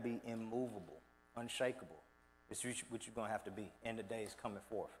 You got to be immovable, unshakable. It's what you're going to have to be in the days coming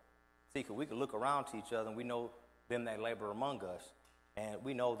forth. See, because we can look around to each other and we know them that labor among us. And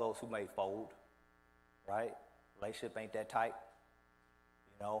we know those who may fold, right? Relationship ain't that tight.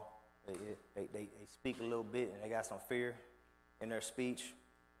 You know, they speak a little bit and they got some fear in their speech.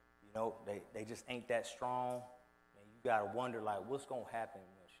 You know, they just ain't that strong. And you got to wonder, like, what's going to happen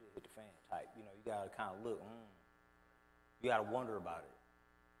when shit hit the fan type. You know, you got to kind of look. You got to wonder about it.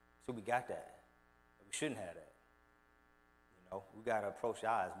 So we got that. We shouldn't have that. You know, we got to approach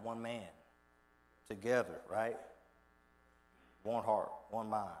y'all as one man, together, right? One heart, one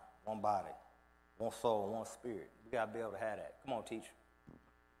mind, one body, one soul, one spirit. We got to be able to have that. Come on, teach.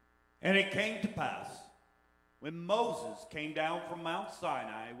 And it came to pass, when Moses came down from Mount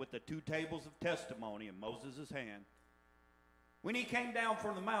Sinai with the 2 tables of testimony in Moses' hand, when he came down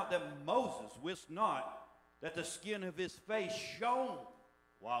from the mount, that Moses wist not that the skin of his face shone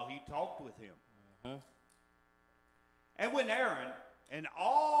while he talked with him. And when Aaron and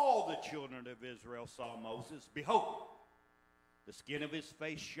all the children of Israel saw Moses, behold, the skin of his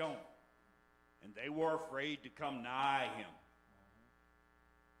face shone, and they were afraid to come nigh him.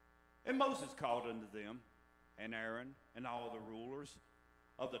 And Moses called unto them, and Aaron and all the rulers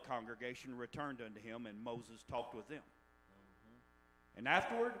of the congregation returned unto him, and Moses talked with them. And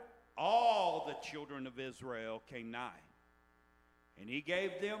afterward, all the children of Israel came nigh, and he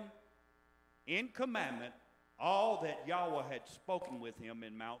gave them in commandment all that Yahweh had spoken with him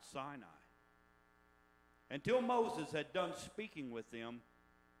in Mount Sinai. Until Moses had done speaking with them,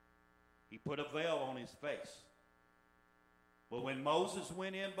 he put a veil on his face. But when Moses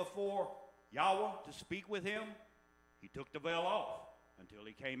went in before Yahweh to speak with him, he took the veil off until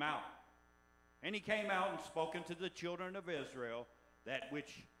he came out. And he came out and spoke unto the children of Israel that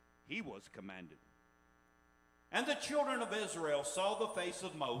which he was commanded. And the children of Israel saw the face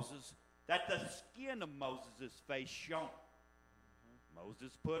of Moses, that the skin of Moses' face shone.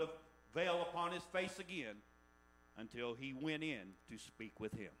 Moses put a veil upon his face again until he went in to speak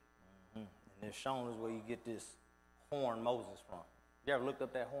with him. And this shone is where you get this horn Moses from. You ever looked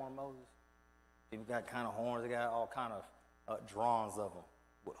up that horn Moses? People got kind of horns. They got all kind of drawings of them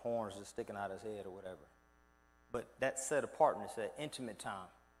with horns just sticking out his head or whatever. But that set apartness, that intimate time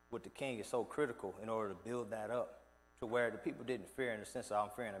with the king is so critical in order to build that up to where the people didn't fear in the sense of I'm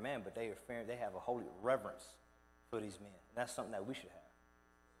fearing a man, but they have a holy reverence for these men. And that's something that we should have.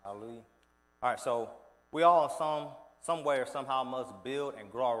 Hallelujah. All right, so we all in some way or somehow must build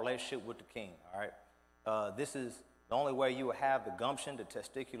and grow our relationship with the king. All right. This is the only way you will have the gumption, the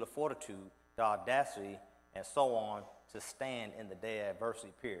testicular fortitude, the audacity, and so on to stand in the day of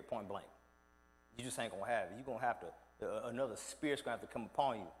adversity, period, point blank. You just ain't going to have it. You're going to have to, another spirit's going to have to come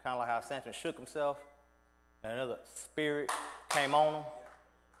upon you. Kind of like how Samson shook himself, and another spirit came on him.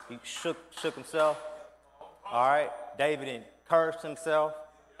 He shook himself. All right. David encouraged himself,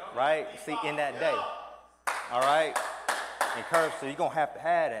 right? See, in that day. All right. Encouraged. So you're going to have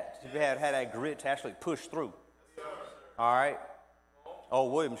that. You have to have that grit to actually push through. All right. Oh,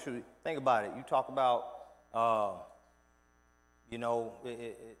 William, think about it. You talk about,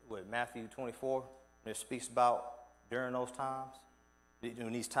 with Matthew 24, it speaks about during those times,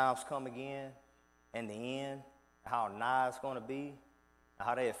 when these times come again, and the end, how nigh it's going to be,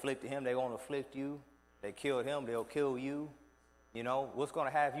 how they afflicted him, they're going to afflict you. They killed him, they'll kill you. You know, what's going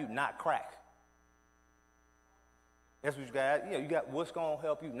to have you not crack? That's what you got. You got what's going to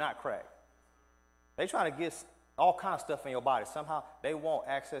help you not crack. They trying to get all kinds of stuff in your body. Somehow they want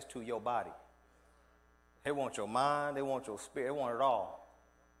access to your body. They want your mind, they want your spirit, they want it all.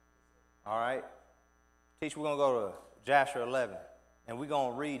 All right? Teacher, we're going to go to Joshua 11, and we're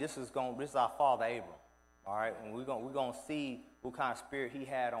going to read, this is our father Abram. All right? And we're going to see what kind of spirit he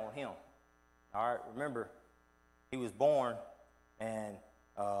had on him. All right? Remember, he was born, and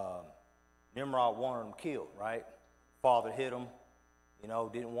Nimrod wanted him killed, right? Father hit him,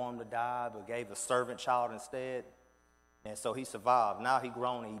 didn't want him to die, but gave a servant child instead. And so he survived. Now he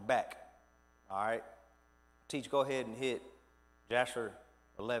grown and he back. All right? Teach, go ahead and hit Joshua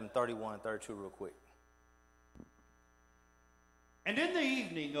 11, 31 and 32 real quick. And in the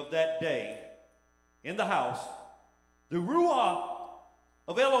evening of that day, in the house, the Ruach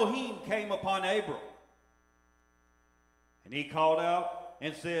of Elohim came upon Abram. And he called out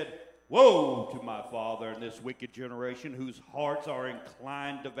and said, Woe to my father and this wicked generation whose hearts are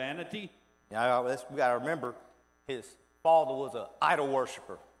inclined to vanity. Now, we got to remember, his father was an idol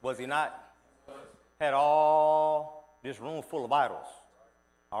worshiper, was he not? Had all this room full of idols.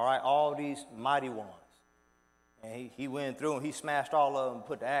 All right, all these mighty ones. And he went through and he smashed all of them and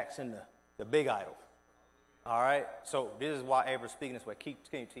put the axe in the big idol. All right, so this is why Abram's speaking this way. Can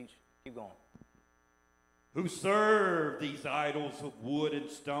you teach? Keep going. Who serve these idols of wood and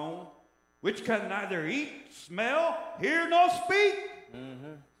stone, which can neither eat, smell, hear, nor speak.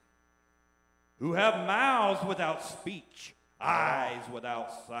 Mm-hmm. Who have mouths without speech, eyes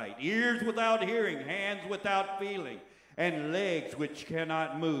without sight, ears without hearing, hands without feeling, and legs which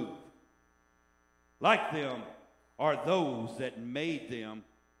cannot move. Like them are those that made them,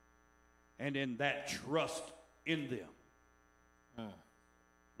 and in that trust in them.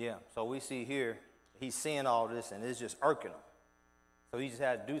 Yeah, so we see here, he's seeing all this, and it's just irking him. So he just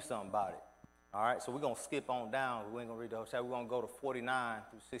had to do something about it. All right, so we're going to skip on down. We ain't going to read the whole chapter. We're going to go to 49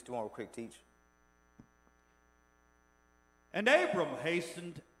 through 61 real quick, teach. And Abram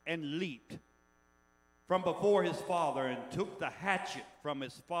hastened and leaped from before his father and took the hatchet from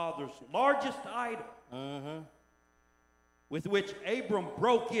his father's largest idol, with which Abram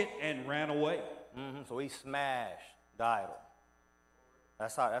broke it and ran away. So he smashed the idol.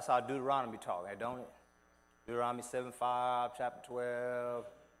 That's how Deuteronomy talk, don't it? Deuteronomy 7:5, chapter 12.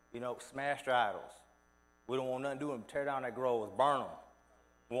 Smash their idols. We don't want nothing to do with them. Tear down their groves, burn them.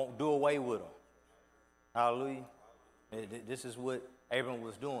 We won't do away with them. Hallelujah. This is what Abram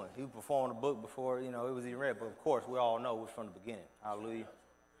was doing. He was performing the book before, it was even read. But of course, we all know it was from the beginning. Hallelujah.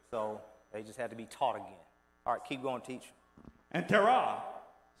 So they just had to be taught again. All right, keep going, teach. And Terah,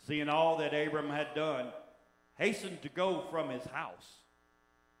 seeing all that Abram had done, hastened to go from his house.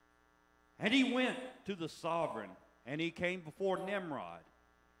 And he went to the sovereign, and he came before Nimrod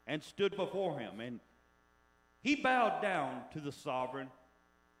and stood before him. And he bowed down to the sovereign,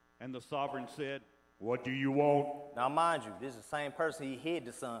 and the sovereign said, "What do you want?" Now, mind you, this is the same person he hid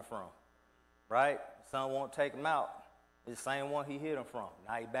the son from, right? The son won't take him out. It's the same one he hid him from.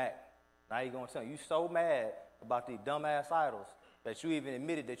 Now he back. Now he going to tell him, you so mad about these dumbass idols that you even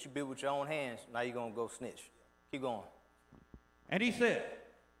admitted that you built with your own hands. Now you're going to go snitch. Keep going. And he said,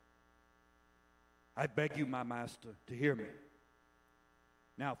 "I beg you, my master, to hear me.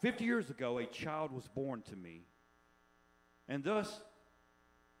 Now, 50 years ago, a child was born to me, and thus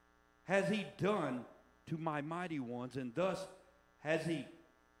has he done to my mighty ones, and thus has he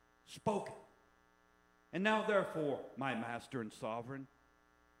spoken. And now, therefore, my master and sovereign,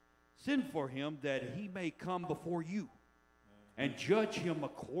 send for him that he may come before you, and judge him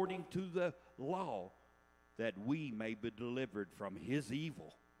according to the law, that we may be delivered from his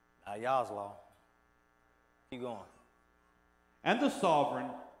evil." Now, y'all's law. Keep going. And the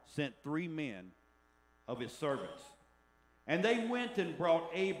sovereign sent 3 men of his servants, and they went and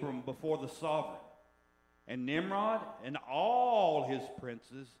brought Abram before the sovereign. And Nimrod and all his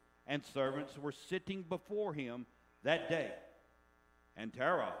princes and servants were sitting before him that day. And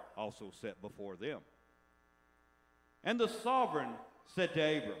Terah also sat before them. And the sovereign said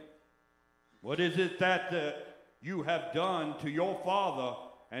to Abram, "What is it that you have done to your father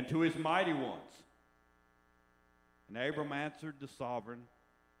and to his mighty ones?" And Abram answered the sovereign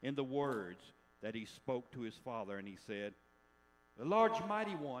in the words that he spoke to his father, and he said, "The large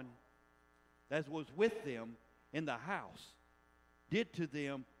mighty one that was with them in the house did to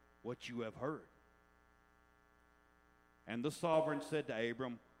them what you have heard." And the sovereign said to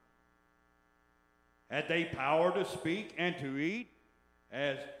Abram, "Had they power to speak and to eat,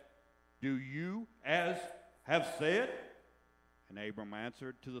 as do you have said?" And Abram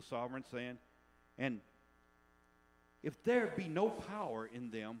answered to the sovereign, saying, "And if there be no power in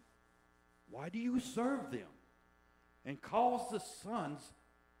them, why do you serve them and cause the sons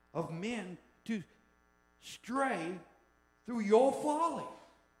of men to stray through your folly?"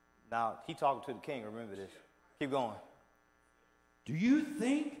 Now, he talking to the king. Remember this. Keep going. "Do you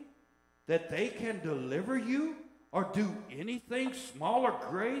think that they can deliver you or do anything small or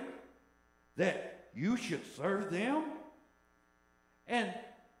great that you should serve them? And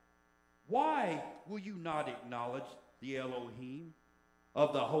why will you not acknowledge the Elohim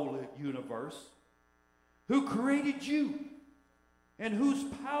of the whole universe, who created you and whose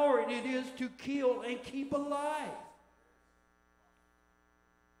power it is to kill and keep alive?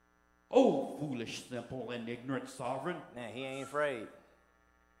 Oh, foolish, simple, and ignorant sovereign." Man, he ain't afraid.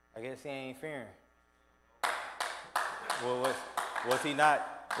 I guess he ain't fearing. Well, was he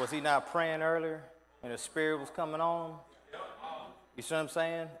not praying earlier and the spirit was coming on him? You see what I'm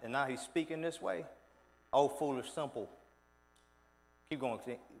saying? And now he's speaking this way. Oh, foolish, simple. Keep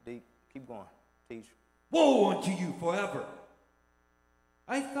going, D. Keep going. Teach. "Woe unto you forever!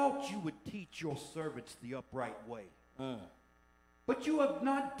 I thought you would teach your servants the upright way. But you have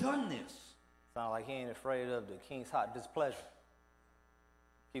not done this. Sound like he ain't afraid of the king's hot displeasure.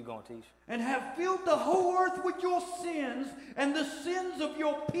 Keep going, teach. And have filled the whole earth with your sins and the sins of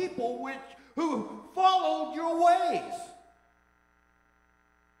your people who followed your ways.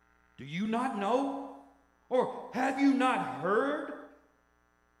 Do you not know? Or have you not heard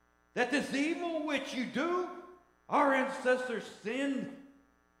that this evil which you do, our ancestors sinned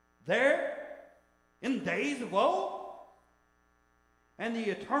there in days of old? And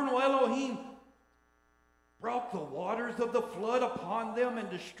the eternal Elohim brought the waters of the flood upon them and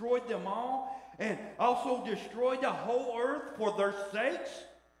destroyed them all, and also destroyed the whole earth for their sakes?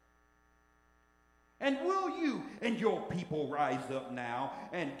 And will you and your people rise up now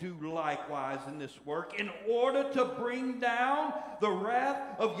and do likewise in this work in order to bring down the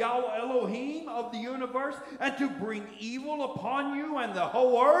wrath of Yahweh Elohim of the universe and to bring evil upon you and the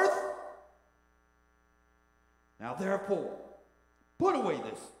whole earth? Now therefore, put away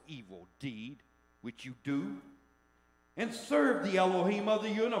this evil deed which you do, and serve the Elohim of the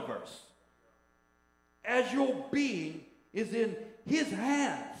universe, as your being is in his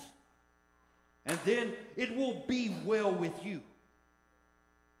hands, and then it will be well with you.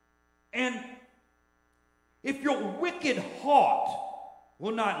 And if your wicked heart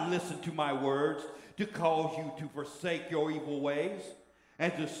will not listen to my words to cause you to forsake your evil ways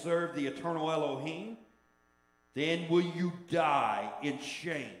and to serve the eternal Elohim, then will you die in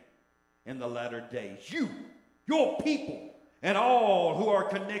shame in the latter days. You, your people, and all who are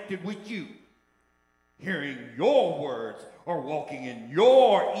connected with you, hearing your words or walking in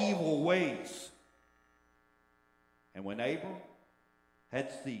your evil ways. And when Abram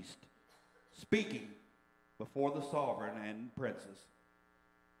had ceased speaking before the sovereign and princes,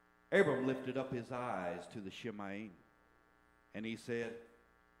 Abram lifted up his eyes to the Shemaim, and he said,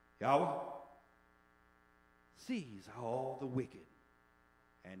 Yahweh sees all the wicked,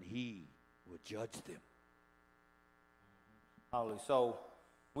 and he will judge them. Hallelujah. So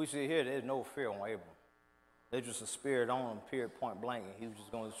we see here there's no fear on Abram. There's just a spirit on him, period, point blank, and he was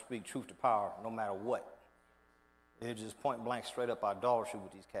just going to speak truth to power no matter what. It's just point blank, straight up idolatry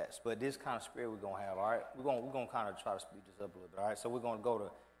with these cats. But this kind of spirit we're going to have, all right? We're going to kind of try to speed this up a little bit, all right? So we're going to go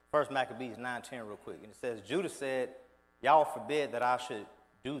to 1 Maccabees 9:10 real quick. And it says, Judah said, Y'all forbid that I should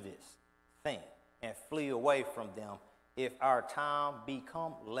do this thing and flee away from them. If our time be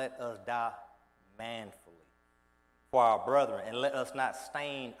come, let us die manfully for our brethren, and let us not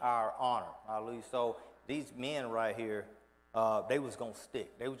stain our honor. Hallelujah. So these men right here, they was going to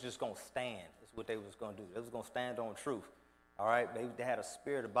stick. They was just going to stand. That's what they was going to do. They was going to stand on truth. All right? They had a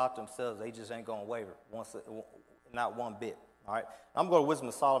spirit about themselves. They just ain't going to waver, not one bit. All right? I'm going to Wisdom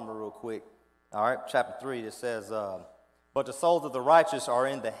of Solomon real quick. All right? Chapter 3, it says, But the souls of the righteous are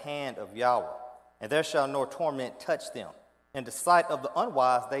in the hand of Yahweh, and there shall no torment touch them. In the sight of the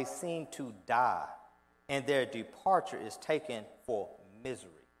unwise they seem to die, and their departure is taken for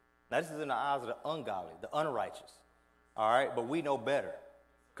misery. Now, this is in the eyes of the ungodly, the unrighteous. All right? But we know better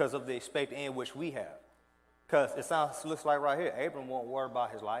because of the expected end which we have. Because it looks like right here, Abram wasn't worried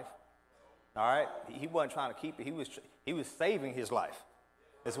about his life. All right? He wasn't trying to keep it. He was saving his life.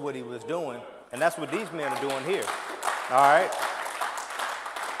 That's what he was doing. And that's what these men are doing here. All right?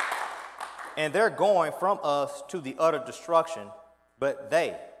 And they're going from us to the utter destruction, but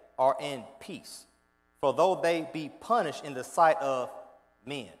they are in peace. For though they be punished in the sight of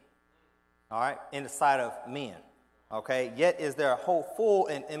men, all right, in the sight of men, okay, yet is their hope full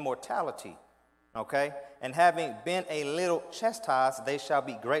in immortality, okay, and having been a little chastised, they shall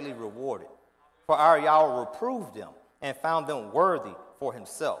be greatly rewarded. For our Yahweh reproved them and found them worthy for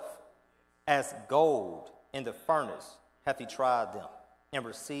himself. As gold in the furnace hath he tried them and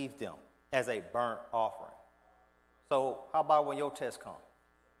received them as a burnt offering. So how about when your test comes,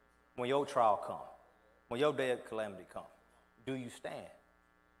 when your trial comes, when your day of calamity comes? Do you stand?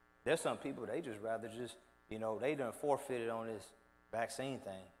 There's some people, they just rather just, they done forfeited on this vaccine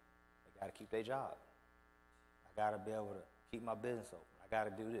thing. They got to keep their job. I got to be able to keep my business open. I got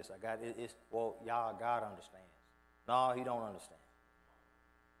to do this. Well, God understands. No, he don't understand.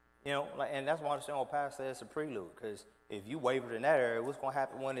 And that's why I understand what Pastor said it's a prelude, because if you wavered in that area, what's going to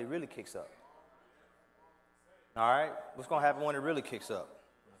happen when it really kicks up? All right? What's going to happen when it really kicks up?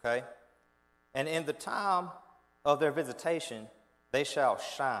 Okay? And in the time of their visitation, they shall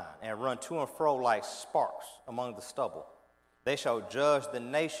shine and run to and fro like sparks among the stubble. They shall judge the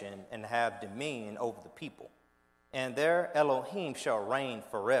nation and have dominion over the people. And their Elohim shall reign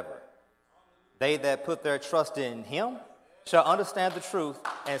forever. They that put their trust in him shall understand the truth,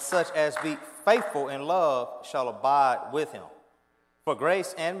 and such as be faithful in love shall abide with him. For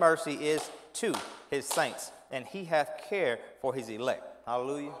grace and mercy is to his saints, and he hath care for his elect.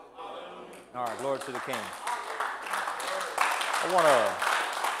 Hallelujah. All right, glory to the King. I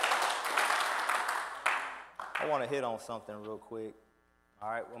want to hit on something real quick. All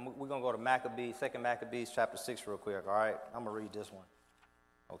right, we're going to go to Maccabees, 2 Maccabees chapter 6 real quick, all right? I'm going to read this one,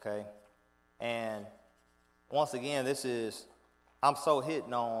 okay? And once again, I'm so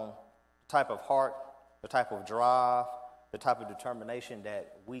hitting on the type of heart, the type of drive, the type of determination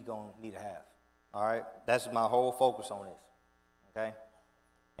that we going to need to have, all right? That's my whole focus on this, okay?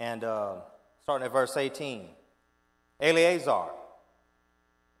 And starting at verse 18, Eleazar,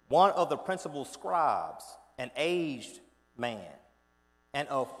 one of the principal scribes, an aged man, and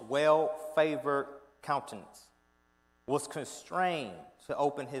of well-favored countenance, was constrained to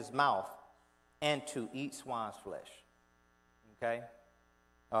open his mouth and to eat swine's flesh. Okay?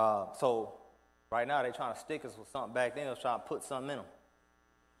 So right now they're trying to stick us with something. Back then they was trying to put something in them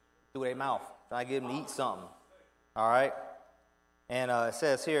through their mouth, trying to get them to eat something. All right? And it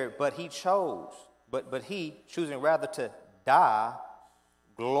says here, but he choosing rather to die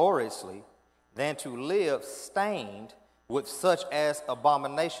gloriously than to live stained with such as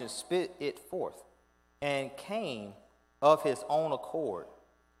abomination, spit it forth, and came of his own accord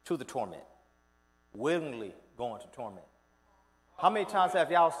to the torment, willingly going to torment. How many times have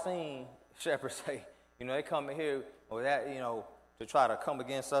y'all seen shepherds say, they come in here or that, to try to come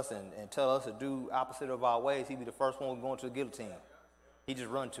against us and tell us to do opposite of our ways? He'd be the first one going to the guillotine. He just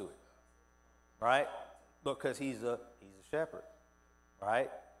run to it, right? Because he's a shepherd, right?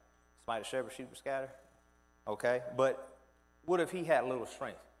 Smite the shepherd, sheep will scatter. Okay, but what if he had a little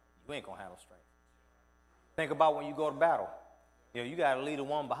strength? You ain't gonna have no strength. Think about when you go to battle. You got to lead the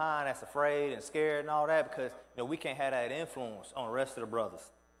one behind that's afraid and scared and all that, because we can't have that influence on the rest of the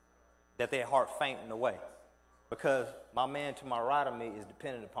brothers, that their heart fainting away. Because my man to my right of me is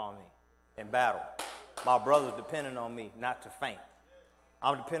dependent upon me in battle. My brother's dependent on me not to faint.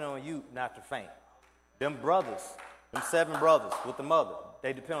 I'm dependent on you not to faint. Them brothers, them 7 brothers with the mother,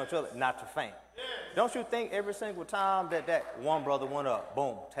 they depend on each other not to faint. Don't you think every single time that one brother went up,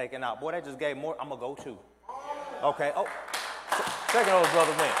 boom, taken out, boy, that just gave more, I'm going to go too. Okay, second oldest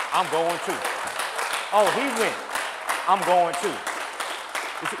brother went, I'm going too. Oh, he went, I'm going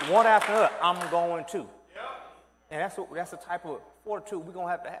too. One after another, I'm going too. And that's the type of fortitude we're going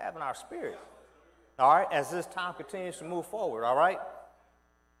to have in our spirit. All right, as this time continues to move forward, all right?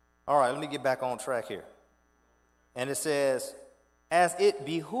 All right, let me get back on track here. And it says, as it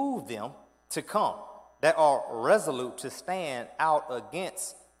behooved them to come that are resolute to stand out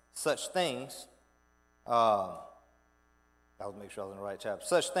against such things, I'll make sure I was in the right chapter,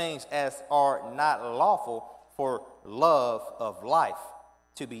 such things as are not lawful for love of life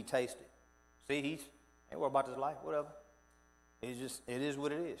to be tasted. See, he's ain't worried about this life, whatever. It is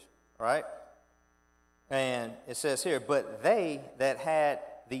what it is, right? And it says here, but they that had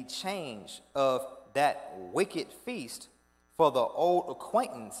the change of that wicked feast for the old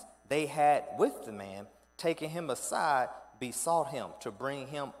acquaintance they had with the man, taking him aside, besought him to bring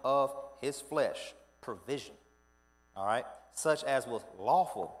him of his flesh provision, all right, such as was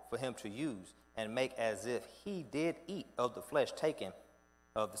lawful for him to use, and make as if he did eat of the flesh taken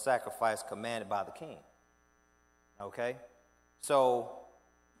of the sacrifice commanded by the king. Okay, so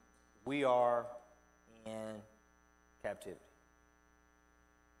we are in captivity.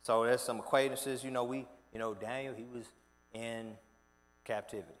 So there's some acquaintances, Daniel, he was in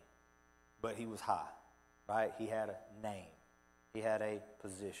captivity, but he was high, right? He had a name. He had a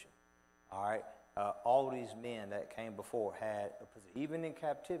position, all right? All these men that came before had a position, even in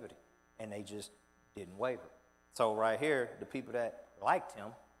captivity, and they just didn't waver. So right here, the people that liked him,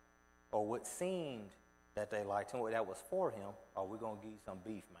 or what seemed that they liked him, or that was for him, we're going to give you some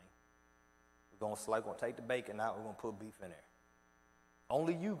beef, man. We're going to take the bacon out, we're going to put beef in there.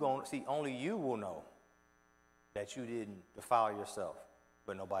 Only you will know that you didn't defile yourself,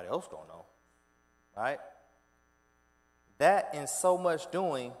 but nobody else gonna know, right? That in so much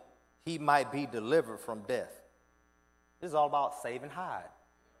doing, he might be delivered from death. This is all about saving hide.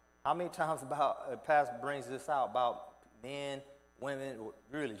 How many times the pastor brings this out about men, women, or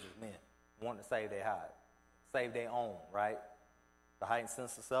really just men wanting to save their hide, save their own, right? The heightened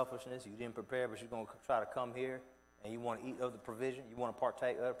sense of selfishness, you didn't prepare, but you're gonna try to come here and you want to eat of the provision, you want to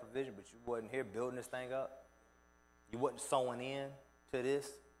partake of the provision, but you wasn't here building this thing up. You wasn't sowing in to this.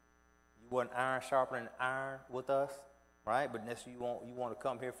 You wasn't iron sharpening iron with us, right? But next you want to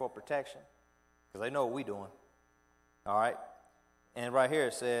come here for protection, because they know what we're doing. All right? And right here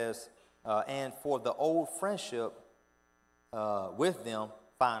it says, and for the old friendship with them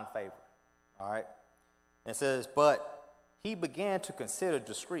find favor. All right? And it says, but he began to consider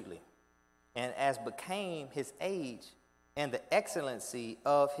discreetly, and as became his age and the excellency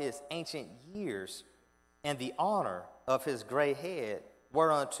of his ancient years and the honor of his gray head,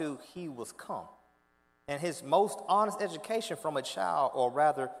 whereunto he was come, and his most honest education from a child, or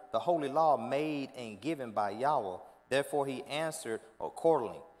rather the holy law made and given by Yahweh, therefore he answered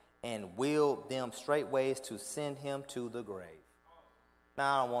accordingly, and willed them straightways to send him to the grave.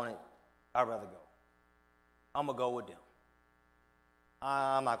 Now I don't want it. I'd rather go. I'm going to go with them.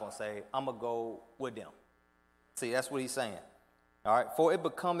 I'm not going to say, I'm going to go with them. See, that's what he's saying. All right, for it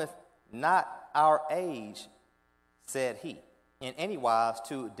becometh not our age, said he, in any wise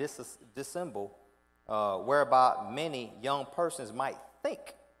to dissemble, whereby many young persons might think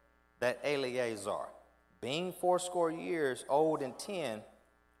that Eleazar, being 80 years old and 10,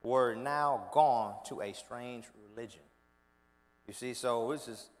 were now gone to a strange religion. You see, so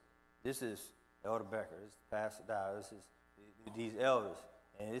this is Elder Becker, this is Pastor Dyer, this is these elders,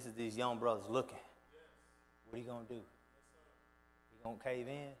 and this is these young brothers looking. What are you going to do? going to cave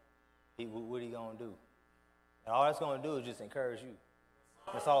in? What he going to do? And all that's going to do is just encourage you.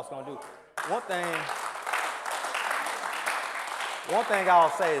 That's all it's going to do. One thing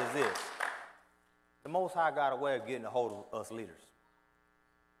I'll say is this. The Most High got a way of getting a hold of us leaders.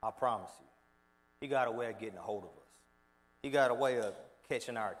 I promise you. He got a way of getting a hold of us. He got a way of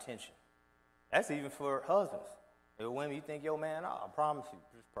catching our attention. That's even for husbands. If women, you think your man, I promise you,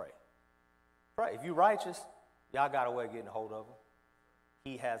 just pray. Pray. If you're righteous, y'all got a way of getting a hold of him.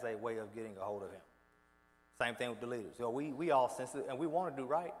 He has a way of getting a hold of him. Same thing with the leaders. You know, we all sensitive, and we want to do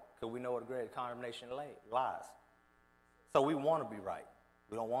right because we know where the great condemnation lies. So we want to be right.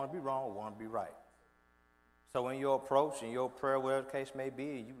 We don't want to be wrong. We want to be right. So in your approach, in your prayer, whatever the case may be,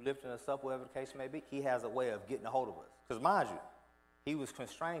 and you lifting us up, whatever the case may be, he has a way of getting a hold of us. Because mind you, he was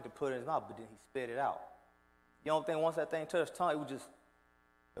constrained to put it in his mouth, but then he spit it out. You don't think once that thing touched his tongue, it was just,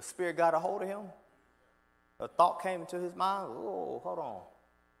 the spirit got a hold of him? A thought came into his mind, oh, hold on.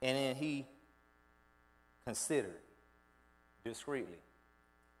 And then he considered discreetly.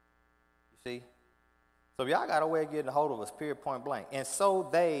 You see? So y'all got a way of getting a hold of us, period, point blank. And so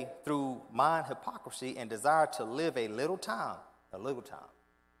they, through mind hypocrisy and desire to live a little time,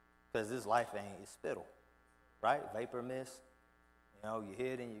 because this life ain't, it's spittle, right? Vapor mist, you know, you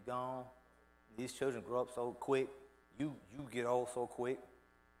hit and you're gone. These children grow up so quick. You get old so quick.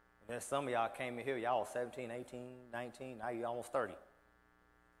 And then some of y'all came in here, y'all was 17, 18, 19, now you're almost 30.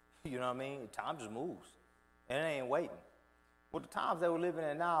 You know what I mean? Time just moves. And it ain't waiting. With the times that we're living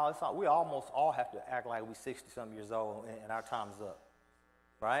in now, it's like we almost all have to act like we're 60-something years old and our time's up,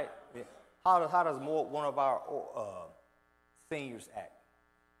 right? How does one of our seniors act?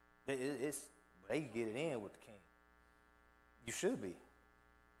 They get it in with the king. You should be,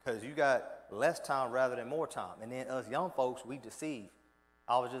 because you got less time rather than more time. And then us young folks, we deceive.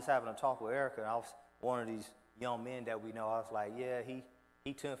 I was just having a talk with Erica, and I was one of these young men that we know. I was like, yeah, he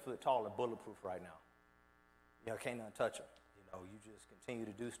 10 foot tall and bulletproof right now. You know, can't nothing touch him. You know, you just continue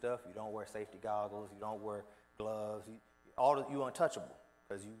to do stuff. You don't wear safety goggles. You don't wear gloves. You untouchable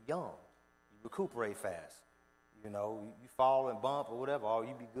because you're young. You recuperate fast. You know, you fall and bump or whatever, or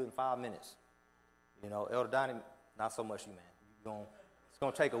you be good in 5 minutes. You know, Elder Donnie, not so much you, man. It's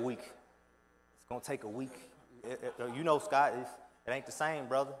going to take a week. It's going to take a week. You know, Scott, it ain't the same,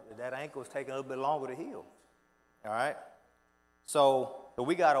 brother. That ankle is taking a little bit longer to heal. All right? So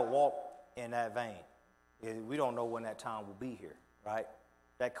we got to walk in that vein. We don't know when that time will be here, right?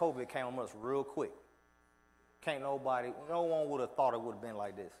 That COVID came on us real quick. No one would have thought it would have been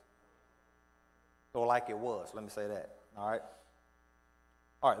like this. Or like it was, let me say that, all right?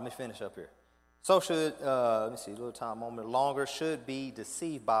 All right, let me finish up here. So should, let me see, a little time moment longer, should be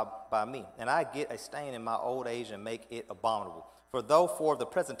deceived by me. And I get a stain in my old age and make it abominable. For though for the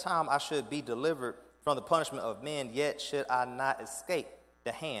present time I should be delivered from the punishment of men, yet should I not escape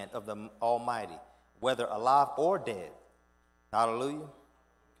the hand of the Almighty, whether alive or dead. Hallelujah.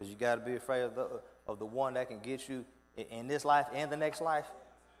 Because you got to be afraid of the one that can get you in this life and the next life.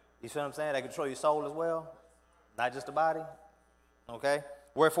 You see what I'm saying? That control your soul as well, not just the body. Okay?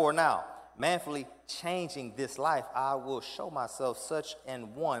 Wherefore now, manfully changing this life, I will show myself such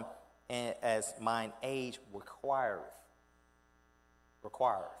an one as mine age requireth.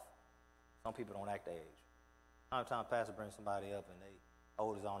 Some people don't act their age. How many times pastor brings somebody up and they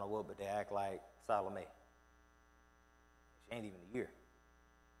old as I don't know what, but they act like Salome. She ain't even a year.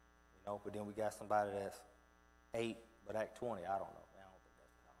 You know, but then we got somebody that's 8 but act 20. I don't know. I don't think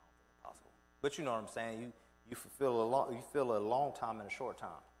that's possible. But you know what I'm saying? You feel a long time in a short time.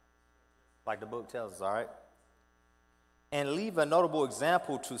 Like the book tells us, all right? And leave a notable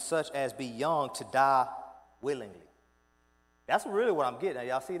example to such as be young to die willingly. That's really what I'm getting at.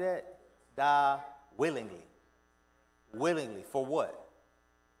 Y'all see that? Die willingly. Willingly. For what?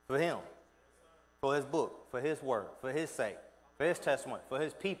 For him. For his book. For his word. For his sake. For his testimony. For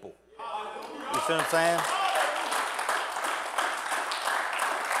his people. You see what I'm saying?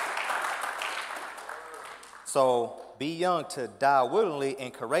 So, be young to die willingly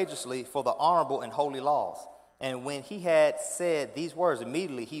and courageously for the honorable and holy laws. And when he had said these words,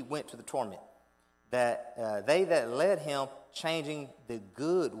 immediately he went to the torment. That they that led him, changing the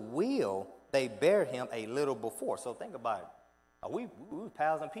good will, they bare him a little before. So think about it. We was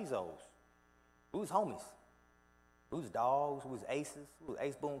pals and pizzos. We was homies. We was dogs. We was aces. We was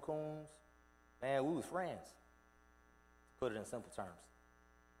ace boom coons. Man, we was friends. Put it in simple terms.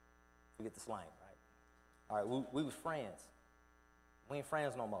 Forget the slang, right? All right, we was friends. We ain't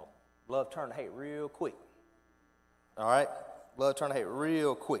friends no more. Love turned to hate real quick. All right? Love turned to hate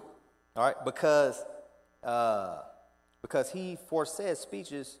real quick. All right? Because he foresaid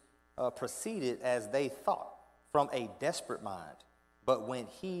speeches proceeded as they thought from a desperate mind. But when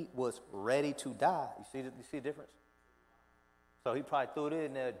he was ready to die, you see the difference? So he probably threw it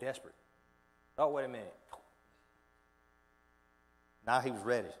in there desperate. Oh, wait a minute. Now he was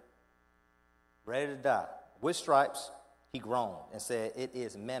ready to die. With stripes he groaned and said, it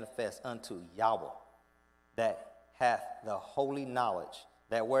is manifest unto Yahweh that hath the holy knowledge,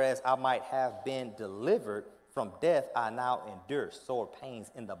 that whereas I might have been delivered from death, I now endure sore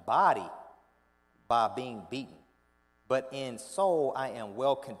pains in the body by being beaten. But in soul I am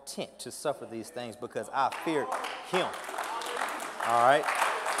well content to suffer these things because I fear him. All right?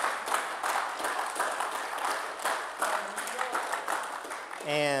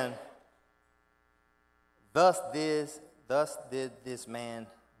 And thus did this man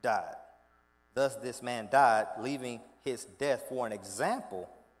die. Thus this man died, leaving his death for an example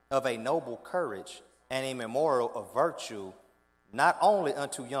of a noble courage and a memorial of virtue, not only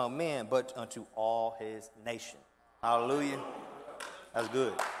unto young men, but unto all his nation. Hallelujah. That's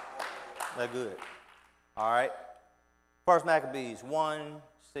good. That's good. All right. First Maccabees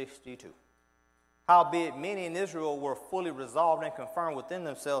 1:62. Howbeit many in Israel were fully resolved and confirmed within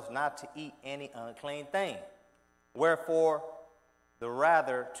themselves not to eat any unclean thing. Wherefore, the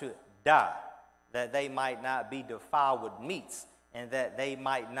rather to die, that they might not be defiled with meats, and that they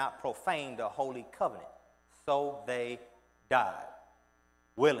might not profane the holy covenant. So they died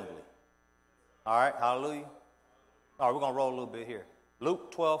willingly. All right, hallelujah. All right, we're going to roll a little bit here.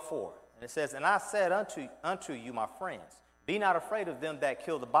 Luke 12:4. And it says, and I said unto you, my friends, be not afraid of them that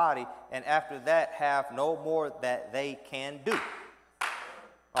kill the body, and after that have no more that they can do.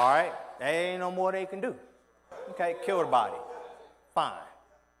 All right? There ain't no more they can do. Okay, kill the body. Fine.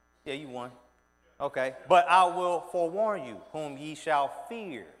 Yeah, you won. Okay. But I will forewarn you, whom ye shall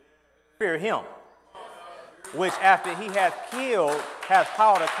fear. Fear him, which after he hath killed, hath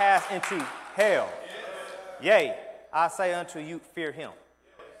power to cast into hell. Yea, I say unto you, fear him.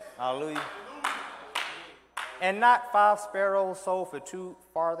 Hallelujah. And not 5 sparrows sold for 2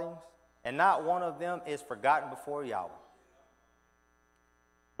 farthings, and not one of them is forgotten before Yahweh.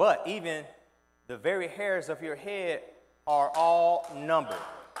 But even the very hairs of your head are all numbered.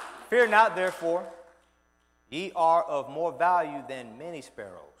 Fear not, therefore, ye are of more value than many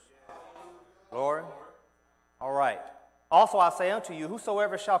sparrows. Lord, all right. Also I say unto you,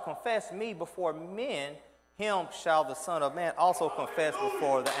 whosoever shall confess me before men, him shall the Son of Man also confess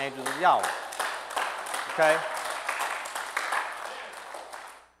before the angels of Yahweh. Okay?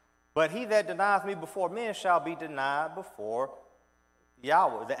 But he that denies me before men shall be denied before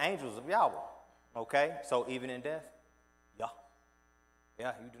Yahweh, the angels of Yahweh. Okay? So even in death,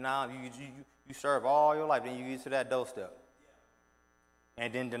 yeah, you deny, you serve all your life, then you get to that doorstep.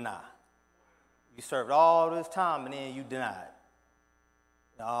 And then deny. You served all this time and then you denied.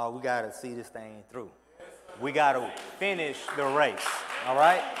 No, we got to see this thing through. We got to finish the race. All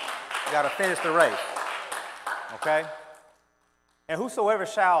right? We got to finish the race. Okay? And whosoever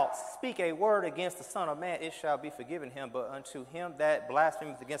shall speak a word against the Son of Man, it shall be forgiven him. But unto him that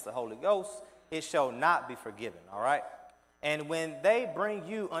blasphemeth against the Holy Ghost, it shall not be forgiven. All right? And when they bring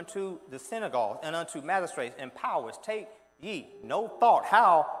you unto the synagogues and unto magistrates and powers, take ye no thought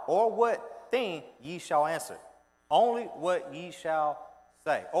how or what thing ye shall answer. Only what ye shall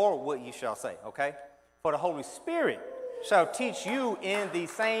say, or what ye shall say, okay? For the Holy Spirit shall teach you in the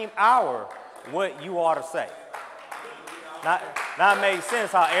same hour what you ought to say. Now it makes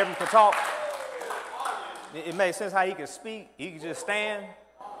sense how Abram could talk. It makes sense how he could speak. He could just stand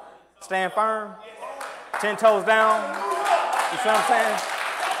firm, 10 toes down. You see what I'm saying?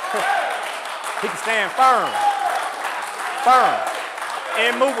 He can stand firm,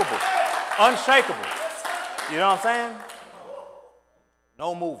 immovable, unshakable. You know what I'm saying?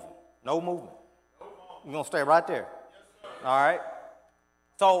 No movement. We're going to stay right there. All right?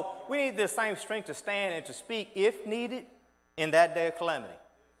 So we need the same strength to stand and to speak if needed in that day of calamity.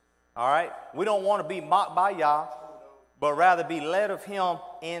 All right? We don't want to be mocked by Yah, but rather be led of him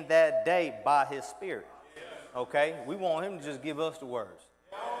in that day by his Spirit. Okay? We want him to just give us the words.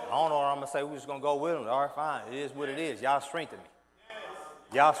 I don't know what I'm going to say. We're just going to go with him. All right, fine. It is what it is. Y'all strengthen me.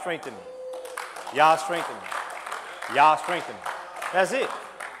 Y'all strengthen me. Y'all strengthen me. Y'all strengthen me. That's it.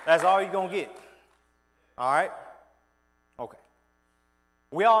 That's all you're going to get. All right? Okay.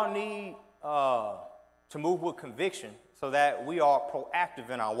 We all need to move with conviction so that we are proactive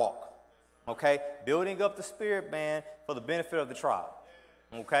in our walk. Okay? Building up the spirit, man, for the benefit of the tribe.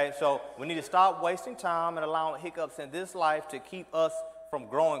 Okay? So we need to stop wasting time and allowing hiccups in this life to keep us from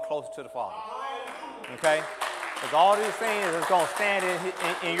growing closer to the Father. Okay? Because all these things is going to stand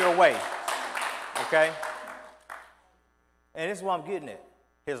in your way. Okay? And this is what I'm getting at.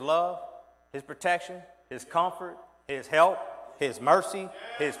 His love, his protection, his comfort, his help, His mercy,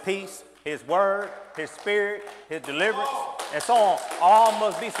 his peace, his word, his spirit, his deliverance, and so on. All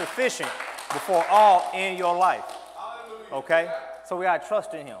must be sufficient before all in your life. Okay? So we got to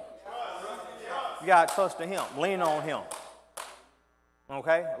trust in him. You got to trust in him. Lean on him.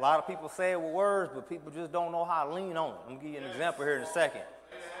 Okay? A lot of people say it with words, but people just don't know how to lean on it. I'm going to give you an example here in a second.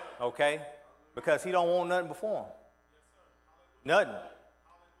 Okay? Because he don't want nothing before him. Nothing.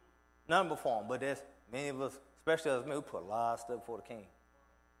 Nothing before him. But there's many of us, especially us men, we put a lot of stuff before the king.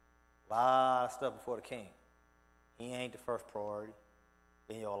 A lot of stuff before the king. He ain't the first priority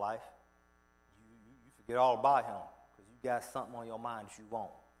in your life. You forget all about him because you got something on your mind that you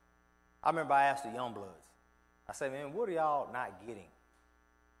want. I remember I asked the young bloods. I said, man, what are y'all not getting?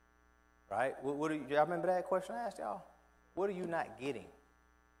 Right? What are you, y'all remember that question I asked y'all? What are you not getting?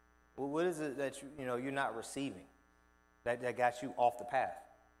 What is it that you're not receiving that got you off the path?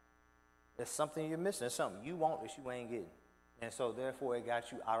 There's something you're missing. There's something you want that you ain't getting. And so, therefore, it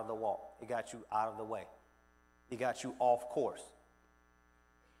got you out of the walk. It got you out of the way. It got you off course.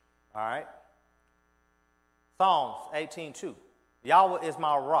 All right? Psalms 18:2. Yahweh is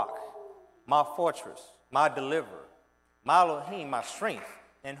my rock, my fortress, my deliverer, my Elohim, my strength,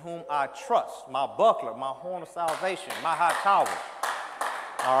 in whom I trust, my buckler, my horn of salvation, my high tower.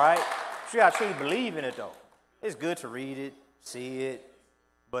 All right? So you got to truly believe in it, though. It's good to read it, see it,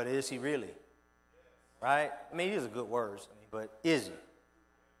 but is he really? Right? I mean, these are good words, but is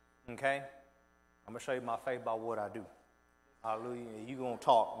he? Okay? I'm going to show you my faith by what I do. Hallelujah. You're going to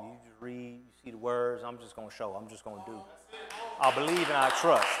talk. You just read, you see the words. I'm just going to show. I'm just going to do. I believe and I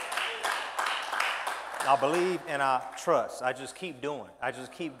trust. I believe and I trust. I just keep doing. I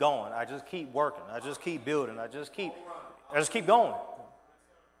just keep going. I just keep working. I just keep building. I just keep going.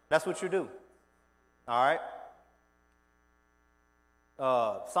 That's what you do. All right?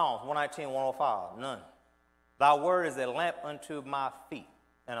 Psalms 119, 105. None. Thy word is a lamp unto my feet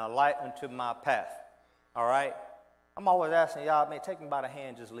and a light unto my path. All right? I'm always asking y'all, man, take me by the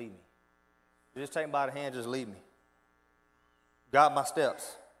hand, just lead me. Just take me by the hand, just lead me. Guide my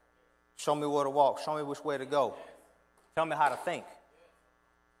steps. Show me where to walk. Show me which way to go. Tell me how to think.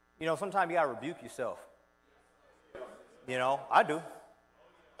 Sometimes you got to rebuke yourself. I do.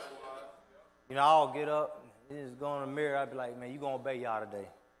 I'll get up, just go in the mirror. I'll be like, man, you're going to obey y'all today.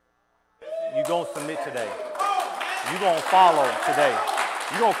 You're going to submit today. You're going to follow today.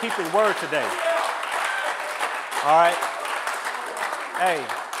 You're going to keep his word today. All right? Hey,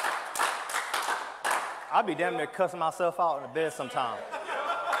 I'll be damn near cussing myself out in the bed sometime.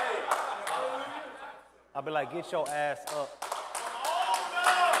 I'll be like, get your ass up.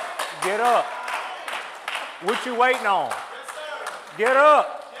 Get up. What you waiting on? Get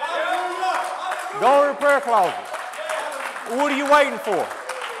up. Go to the prayer closet. What are you waiting for?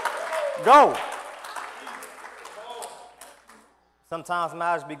 Go. Sometimes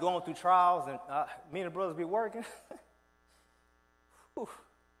I just be going through trials and me and the brothers be working.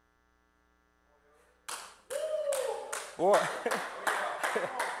 Boy,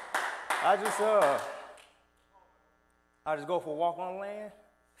 I just go for a walk on land.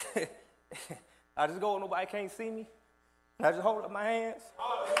 I just go where nobody can't see me. And I just hold up my hands.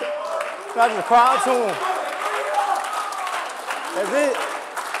 And I just cry out to him. That's it.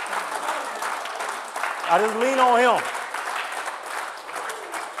 I just lean on him.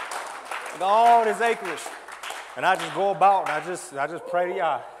 I got all this acreage. And I just go about and I just pray to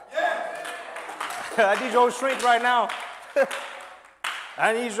y'all. I need your strength right now.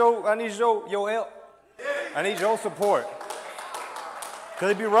 I need your help. I need your support.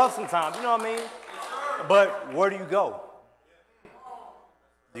 Because it be rough sometimes, you know what I mean? But where do you go?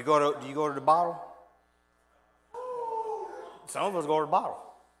 Do you go to the bottle? Some of us go to the bottle.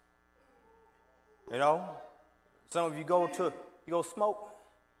 Some of you go smoke.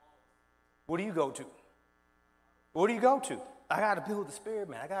 What do you go to? What do you go to? I got to build the spirit,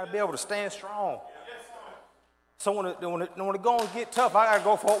 man. I got to be able to stand strong. So when the going get tough, I got to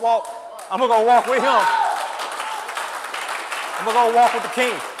go for a walk. I'm going to go walk with him. I'm going to go walk with the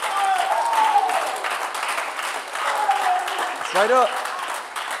king. Straight up.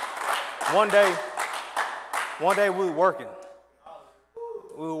 One day we were working.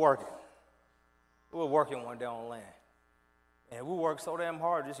 We were working one day on land. And we worked so damn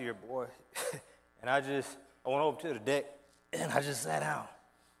hard this year, boy. And I went over to the deck, and I just sat down.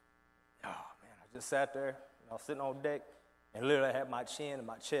 Oh, man, I just sat there, sitting on the deck, and literally I had my chin and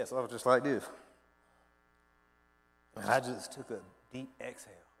my chest. I was just like this. And I just took a deep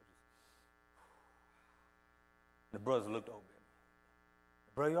exhale. The brothers looked over at me.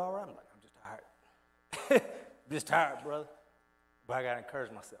 Bro, you all right? I'm like, I'm just tired. Just tired, brother. But I got to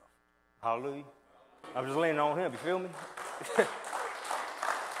encourage myself. Hallelujah. I'm just leaning on him, you feel me?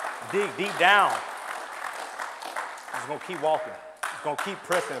 Dig deep down. I'm just going to keep walking. Just going to keep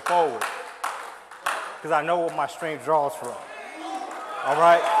pressing forward. Because I know what my strength draws from. All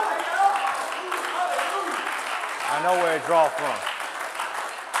right? I know where it draws from.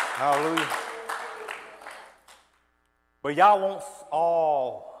 Hallelujah. But y'all wants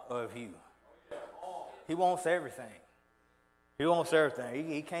all of you. He wants everything. He wants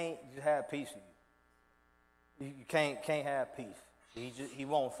everything. He can't just have peace with you. You can't have peace. He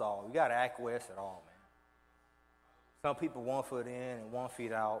wants all. You got to acquiesce at all, man. Some people 1 foot in and 1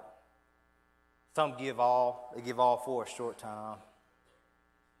 feet out. Some give all. They give all for a short time.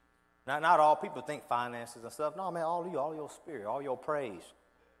 Not all people think finances and stuff. No, man, all of you, all your spirit, all your praise,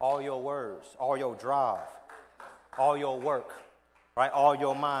 all your words, all your drive, all your work, right? All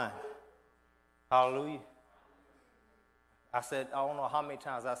your mind. Hallelujah. I said, I don't know how many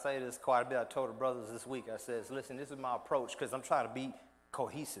times I say this quite a bit. I told the brothers this week, I said, listen, this is my approach because I'm trying to be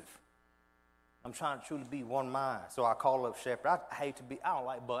cohesive. I'm trying to truly be one mind. So I call up Shepherd. I don't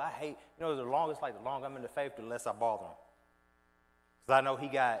like, but I hate, the longer I'm in the faith, the less I bother him. Because I know he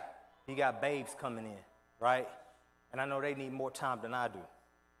got babes coming in, right? And I know they need more time than I do.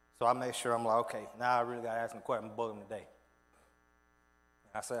 So I make sure I'm like, okay, now I really got to ask him a question. I'm bugging him today.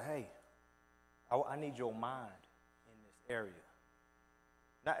 And I said, hey, I need your mind in this area.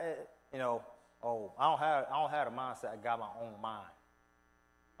 Not, I don't have the mindset. I got my own mind.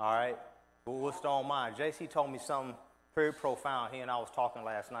 All right? But what's the own mind? JC told me something very profound. He and I was talking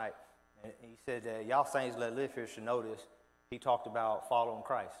last night. And he said that y'all saints that live here should know this. He talked about following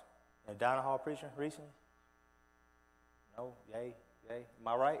Christ. And Donna Hall preaching recently? No? Yay? Am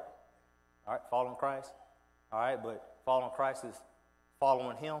I right? All right, following Christ. All right, but following Christ is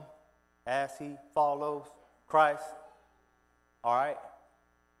following him as he follows Christ. All right?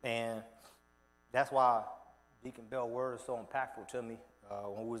 And that's why Deacon Bell's word is so impactful to me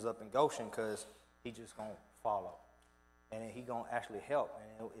when we was up in Goshen, because he just going to follow. And then he going to actually help.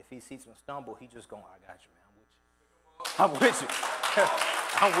 And if he sees him stumble, he just going, I got you, man. I'm with you.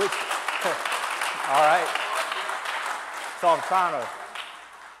 I'm with you. All right? So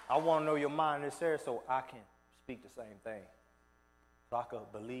I want to know your mind in this area so I can speak the same thing. So I can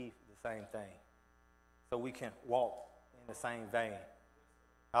believe the same thing. So we can walk in the same vein.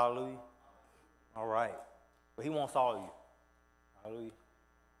 Hallelujah. All right. But he wants all of you. Hallelujah.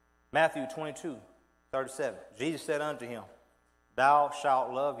 Matthew 22:37. Jesus said unto him, thou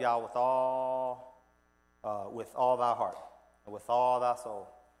shalt love Yah with all thy heart, and with all thy soul,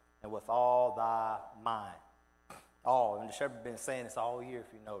 and with all thy mind. All. And the shepherd been saying this all year,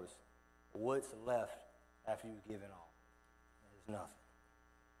 if you notice. What's left after you've given all? There's nothing.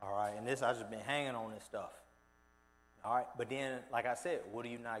 All right. And this, I just been hanging on this stuff. All right. But then, like I said, what are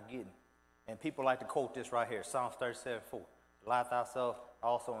you not getting? And people like to quote this right here, Psalms 37:4. Delight thyself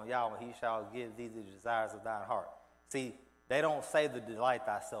also in Yahweh, he shall give thee the desires of thine heart. See, they don't say the delight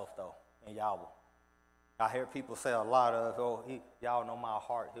thyself, though, in Yahweh. I hear people say a lot of, y'all know my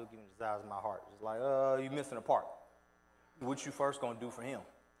heart, he'll give me the desires of my heart. It's like, you're missing a part. What you first going to do for him?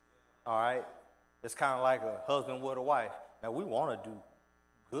 All right? It's kind of like a husband with a wife. Now, we want to do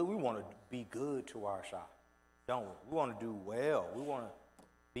good. We want to be good to our child, don't we? We want to do well. We want to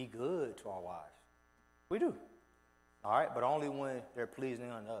be good to our wives. We do. All right? But only when they're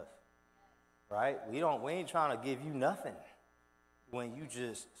pleasing unto us. Right? We ain't trying to give you nothing when you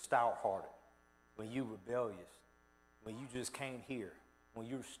just stout-hearted, when you rebellious, when you just can't hear, when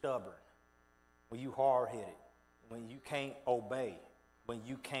you're stubborn, when you hard-headed, when you can't obey, when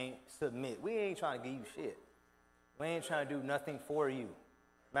you can't submit. We ain't trying to give you shit. We ain't trying to do nothing for you.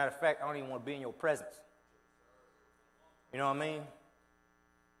 Matter of fact, I don't even want to be in your presence. You know what I mean?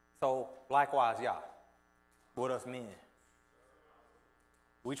 So, likewise, y'all, with us men.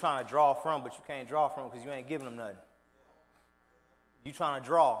 We trying to draw from, but you can't draw from because you ain't giving them nothing. You trying to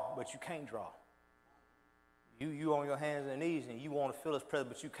draw, but you can't draw. You on your hands and knees, and you want to feel his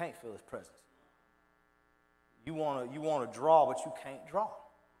presence, but you can't feel his presence. You want to draw, but you can't draw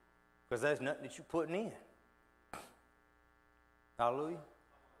because there's nothing that you're putting in. Hallelujah.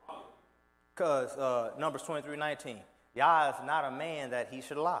 Because Numbers 23:19, Yah is not a man that he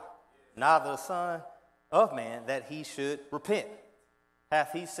should lie, neither the son of man that he should repent.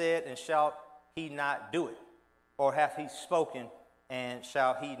 Hath he said, and shall he not do it? Or hath he spoken, and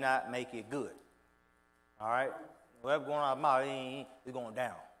shall he not make it good? All right? Whatever going on in my mouth, it's going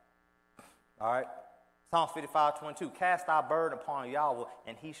down. All right? Psalms 55:22, cast thy burden upon Yahweh,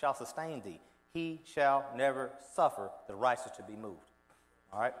 and he shall sustain thee. He shall never suffer the righteous to be moved.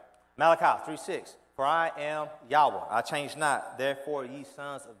 All right? Malachi 3:6, for I am Yahweh, I change not. Therefore ye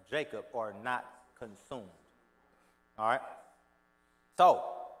sons of Jacob are not consumed. All right? So,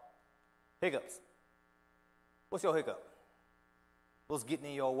 hiccups. What's your hiccup? What's getting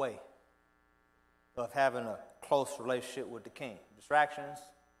in your way of having a close relationship with the King? Distractions,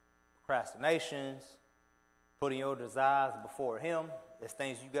 procrastinations, putting your desires before Him. There's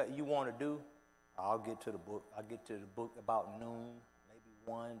things you want to do. I'll get to the book. I'll get to the book about noon, maybe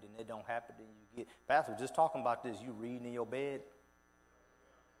 1, then it don't happen. Then you get. Pastor, just talking about this, you reading in your bed.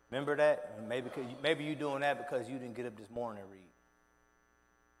 Remember that? Maybe you're doing that because you didn't get up this morning and read.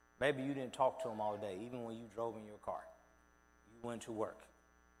 Maybe you didn't talk to Him all day, even when you drove in your car. You went to work.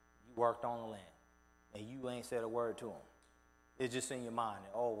 You worked on the land. And you ain't said a word to Him. It's just in your mind.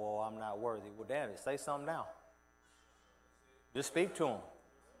 Oh, well, I'm not worthy. Well, damn it, say something now. Just speak to Him.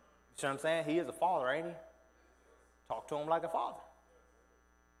 You see what I'm saying? He is a father, ain't He? Talk to Him like a father.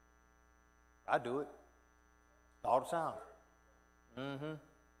 I do it all the time.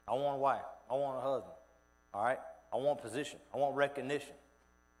 I want a wife. I want a husband. All right? I want position. I want recognition.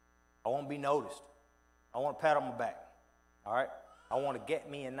 I want to be noticed. I want a pat on my back. All right? I want to get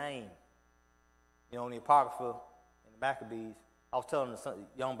me a name. You know, in the Apocrypha, in the Maccabees, I was telling the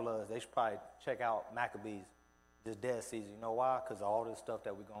young bloods they should probably check out Maccabees this dead season. You know why? Because of all this stuff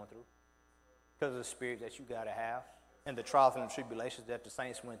that we're going through. Because of the spirit that you got to have and the trials and the tribulations that the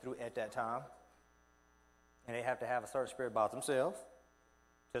saints went through at that time. And they have to have a certain spirit about themselves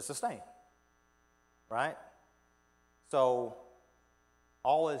to sustain. Right? So,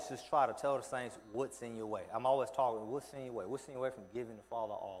 always just try to tell the saints what's in your way. I'm always talking, what's in your way? What's in your way from giving the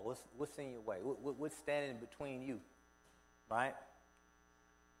Father all? What's in your way? What's standing between you? Right?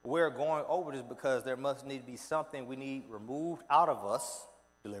 We're going over this because there must need to be something we need removed out of us,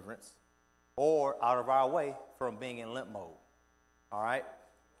 deliverance, or out of our way from being in limp mode. All right?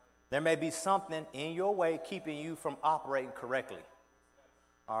 There may be something in your way keeping you from operating correctly.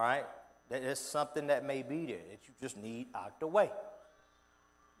 All right? There's something that may be there that you just need out the way.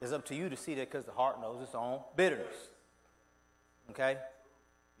 It's up to you to see that because the heart knows its own bitterness. Okay?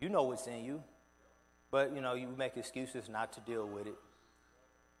 You know what's in you. But, you know, you make excuses not to deal with it.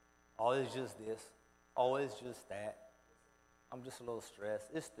 Oh, it's just this. Oh, it's just that. I'm just a little stressed.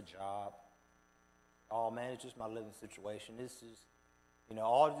 It's the job. Oh, man, it's just my living situation. This is, you know,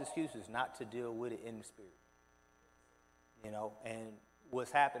 all these excuses not to deal with it in the spirit. You know, and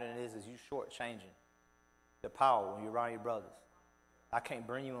what's happening is you shortchanging the power when you're around your brothers. I can't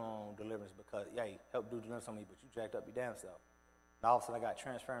bring you on deliverance because, yeah, you help do deliverance on me, but you jacked up your damn self. And all of a sudden, I got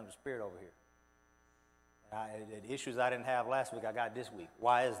transferring the spirit over here. And the issues I didn't have last week, I got this week.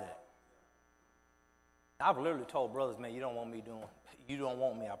 Why is that? I've literally told brothers, man, you don't want me,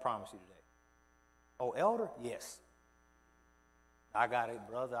 I promise you today. Oh, elder? Yes. I got it,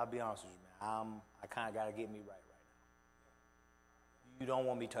 brother. I'll be honest with you, man. I kind of got to get me right now. You don't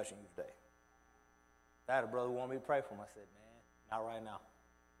want me touching you today. I had a brother who wanted me to pray for him. I said, man, not right now.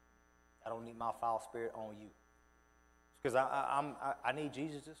 I don't need my foul spirit on you. Because I need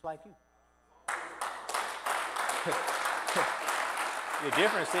Jesus just like you. The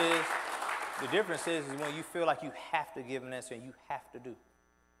difference is when you feel like you have to give an answer and you have to do.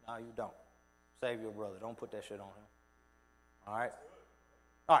 No, you don't. Save your brother. Don't put that shit on him. All right?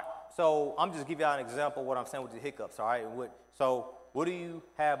 All right. So I'm just giving you an example of what I'm saying with the hiccups. All right? So what do you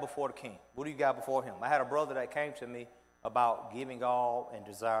have before the king? What do you got before him? I had a brother that came to me about giving all and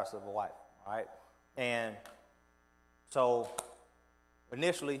desires of a wife. All right? And so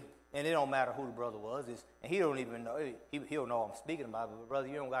initially, and it don't matter who the brother was, and he don't even know, he'll know I'm speaking about it, but brother,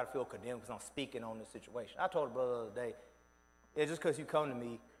 you don't got to feel condemned because I'm speaking on this situation. I told the brother the other day, it's just because you come to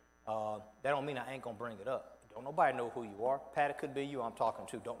me, that don't mean I ain't going to bring it up. Don't nobody know who you are. Pat, it could be you I'm talking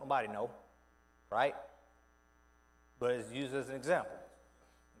to. Don't nobody know, right? But it's used as an example,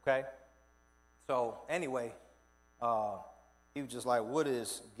 okay? So anyway, he was just like, what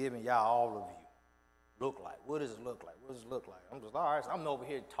is giving y'all all of you look like? What does it look like? What does it look like? I'm just, all right, so I'm over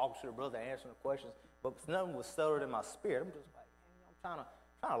here talking to the brother, answering the questions, but nothing was settled in my spirit. I'm just like, man, I'm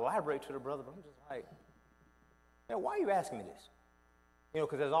trying to elaborate to the brother, but I'm just like, man, why are you asking me this? You know,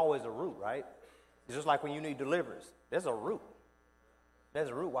 because there's always a root, right? It's just like when you need deliverance. There's a root. There's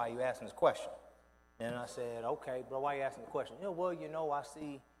a root why you asking this question. And I said, okay, bro, why are you asking the question? You know, well, you know, I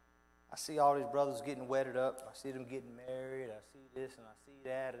see all these brothers getting wedded up. I see them getting married. I see this and I see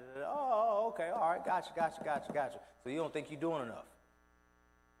that. Oh, okay, all right, gotcha. So you don't think you're doing enough?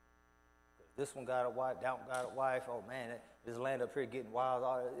 This one got a wife, that one got a wife. Oh, man, this land up here getting wild.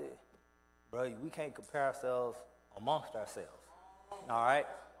 Bro, we can't compare ourselves amongst ourselves, all right?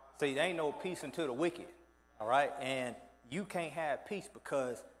 See, there ain't no peace unto the wicked, all right? And you can't have peace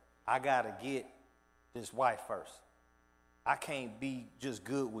because I got to get this wife first. I can't be just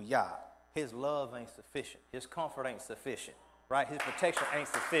good with y'all. his love ain't sufficient. His comfort ain't sufficient, right? His protection ain't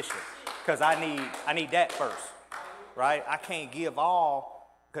sufficient because I need that first, right? I can't give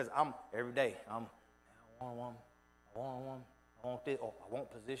all because I'm every day. I want one, I want this, or I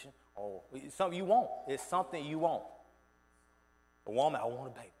want position, or it's something you want. It's something you want. A woman, I want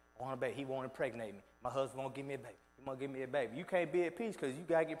a baby. I want a baby. He want to impregnate me. My husband won't give me a baby. He won't give me a baby. You can't be at peace because you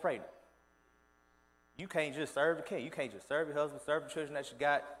got to get pregnant. You can't just serve the king. You can't just serve your husband, serve the children that you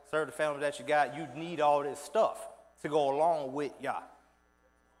got, serve the family that you got. You need all this stuff to go along with Yah.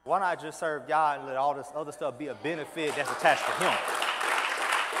 Why not just serve Yah and let all this other stuff be a benefit that's attached to him?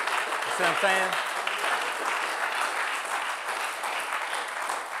 You see what I'm saying?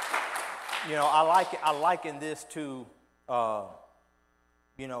 You know, I liken this to,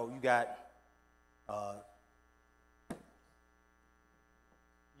 you know, you got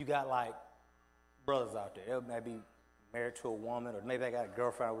like brothers out there. They may be married to a woman, or maybe they got a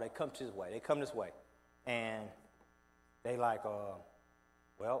girlfriend where they come this way. They come this way, and they like, well,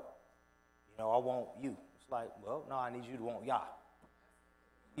 you know, I want you. It's like, well, no, I need you to want Yah.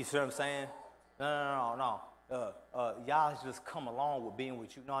 You see what I'm saying? No. Yah's just come along with being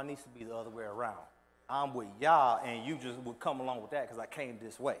with you. No, it needs to be the other way around. I'm with Yah, and you just would come along with that because I came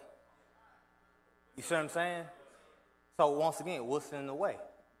this way. You see what I'm saying? So once again, what's in the way?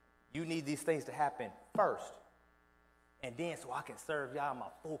 You need these things to happen first, and then so I can serve Yah in my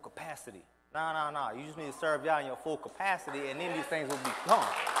full capacity. No. You just need to serve Yah in your full capacity, and then these things will become.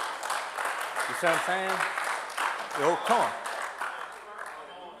 You see what I'm saying? It'll come.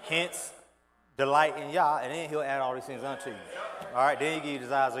 Hence, delight in Yah, and then he'll add all these things unto you. All right, then he give you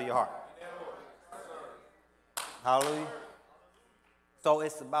desires of your heart. Hallelujah. So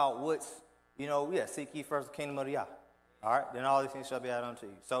it's about what's, you know, seek ye first the kingdom of Yah. All right, then all these things shall be added unto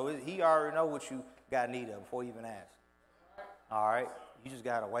you. So he already know what you got need of before you even ask. All right, you just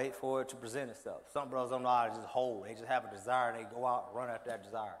got to wait for it to present itself. Some brothers don't know how to just hold. They just have a desire, and they go out and run after that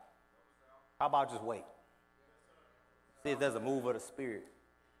desire. How about just wait? See if there's a move of the Spirit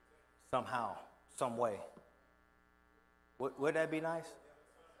somehow, some way. Would that be nice?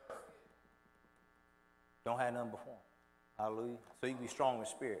 Don't have nothing before him. Hallelujah. So you can be strong in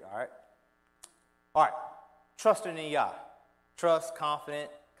spirit, all right? All right. Trusting in Yah. Trust,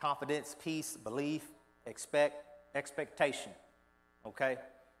 confidence, peace, belief, expectation. Okay?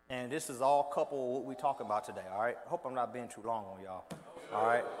 And this is all coupled with what we talk about today, all right? I hope I'm not being too long on y'all. All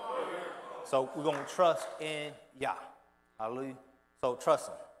right? So we're going to trust in Yah. Hallelujah. So trust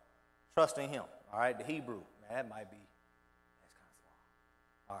him. Trust in him. All right? The Hebrew. Man, that's kind of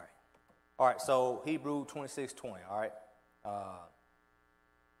small. All right. All right, so Hebrew 26:20, all right?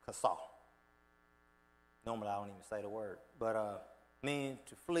 Kasah. Normally I don't even say the word, but mean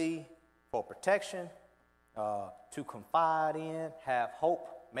to flee for protection, to confide in, have hope,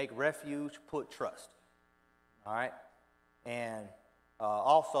 make refuge, put trust. All right? And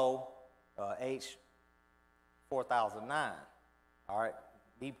also H 4009, all right?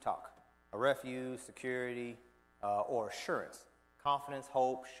 Deep talk. A refuge, security, or assurance. Confidence,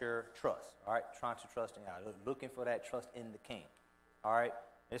 hope, sure, trust. All right, trying to trust in God. Looking for that trust in the King. All right,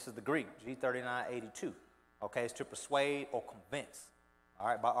 this is the Greek, G3982. Okay, it's to persuade or convince. All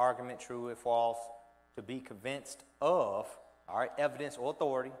right, by argument, true or false, to be convinced of, all right, evidence or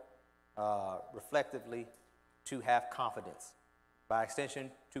authority, reflectively, to have confidence. By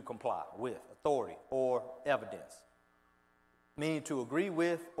extension, to comply with authority or evidence. Meaning to agree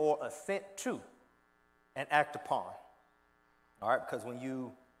with or assent to and act upon. All right, because when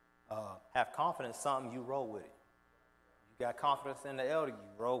you have confidence in something, you roll with it. You got confidence in the elder, you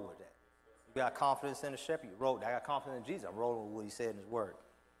roll with that. You got confidence in the shepherd, you roll with that. I got confidence in Jesus, I'm rolling with what he said in his word.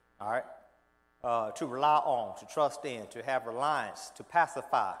 All right, to rely on, to trust in, to have reliance, to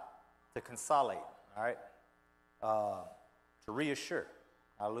pacify, to consolate. All right, to reassure.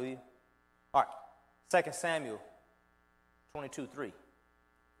 Hallelujah. All right, 2 Samuel 22:3.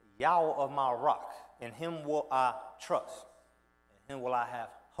 Yahweh of my rock, in him will I trust. In him will I have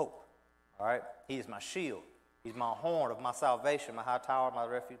hope. All right? He is my shield. He's my horn of my salvation, my high tower, my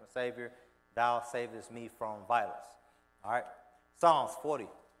refuge, my Savior. Thou savest me from violence. All right? Psalms 40,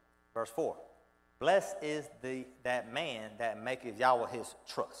 verse 4. Blessed is that man that maketh Yahweh his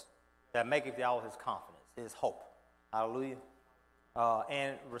trust, that maketh Yahweh his confidence, his hope. Hallelujah.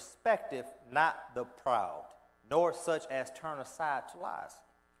 And respecteth not the proud, nor such as turn aside to lies.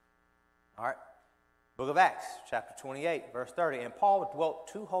 All right? Book of Acts, chapter 28, verse 30. And Paul dwelt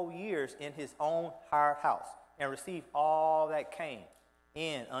 2 whole years in his own hired house and received all that came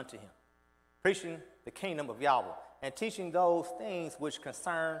in unto him, preaching the kingdom of Yahweh and teaching those things which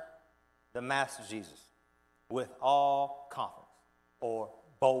concern the Master Jesus with all confidence or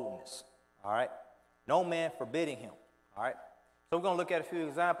boldness. all right? No man forbidding him, all right? So we're going to look at a few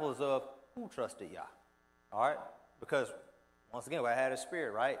examples of who trusted Yah, all right? Because, once again, we had a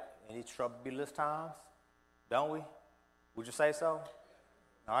spirit, right? In these troublous times, don't we? Would you say so?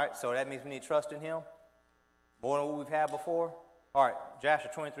 All right, so that means we need trust in him more than what we've had before. All right,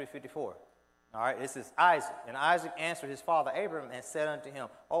 Joshua 23:54. All right, this is Isaac. And Isaac answered his father Abraham and said unto him,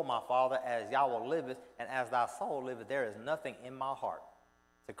 O my father, as Yahweh liveth, and as thy soul liveth, there is nothing in my heart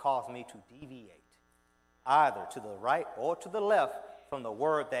to cause me to deviate, either to the right or to the left, from the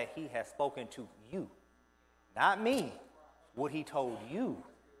word that he has spoken to you. Not me, what he told you.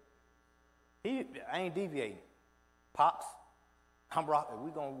 I ain't deviating. Pops, I'm rocking.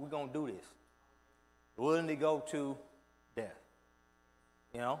 We're gonna do this. Willing to go to death.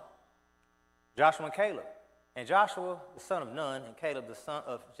 You know? Joshua and Caleb. And Joshua, the son of Nun, and Caleb, the son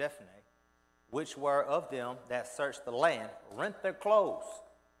of Jephunneh, which were of them that searched the land, rent their clothes.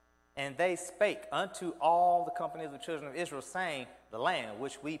 And they spake unto all the company of the children of Israel, saying, the land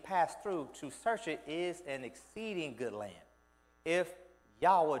which we passed through to search it is an exceeding good land. If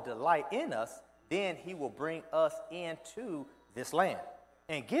Yahweh delight in us, then he will bring us into this land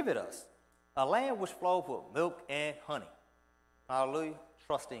and give it us, a land which flows with milk and honey. Hallelujah.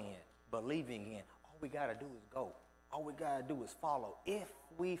 Trusting in, believing in. All we got to do is go. All we got to do is follow. If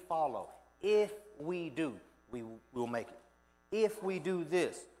we follow, if we do, we will make it. If we do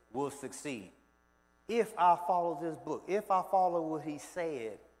this, we'll succeed. If I follow this book, if I follow what he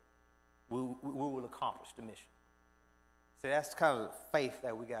said, we will accomplish the mission. See, that's kind of the faith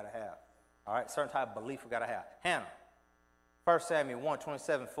that we got to have. All right, certain type of belief we got to have. Hannah, 1 Samuel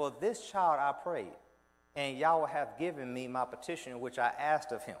 1:27, for this child I prayed, and Yahweh hath given me my petition which I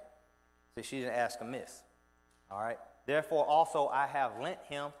asked of him. See, she didn't ask amiss. All right, therefore also I have lent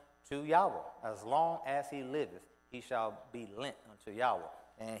him to Yahweh. As long as he liveth, he shall be lent unto Yahweh.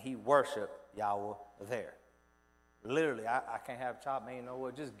 And he worshiped Yahweh there. Literally, I can't have a child, man, you know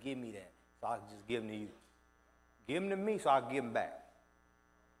what, just give me that, so I can just give them to you. Give them to me so I can give them back.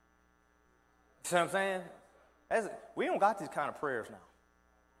 You know what I'm saying? We don't got these kind of prayers now.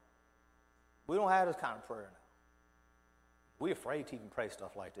 We don't have this kind of prayer now. We're afraid to even pray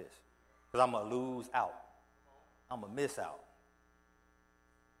stuff like this. Because I'm going to lose out. I'm going to miss out.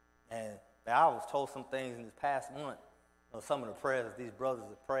 And I was told some things in this past month, some of the prayers that these brothers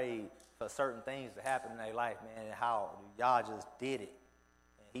have prayed for certain things to happen in their life, man, and how y'all just did it.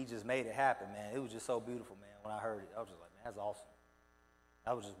 And he just made it happen, man. It was just so beautiful, man, when I heard it. I was just like, man, that's awesome.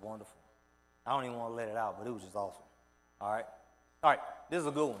 That was just wonderful. I don't even want to let it out, but it was just awesome. All right, this is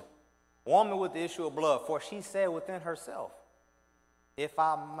a good one. Woman with the issue of blood, for she said within herself, if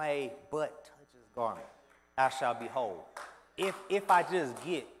I may but touch his garment, I shall be whole. If I just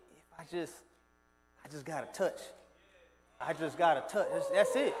got to touch. I just got to touch.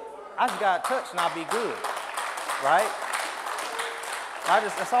 That's it. I just got to touch and I'll be good. Right?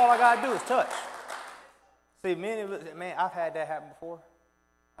 That's all I got to do is touch. See, many of us, man, I've had that happen before.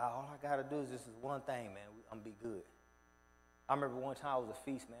 All I got to do is this one thing, man. I'm going to be good. I remember one time it was a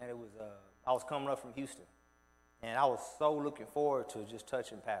feast, man. It was I was coming up from Houston, and I was so looking forward to just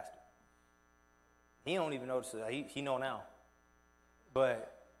touching Pastor. He don't even notice it. He know now.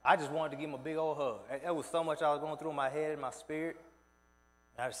 But I just wanted to give him a big old hug. There was so much I was going through in my head and my spirit.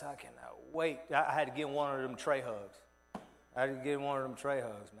 And I decided, I cannot wait. I had to get one of them tray hugs.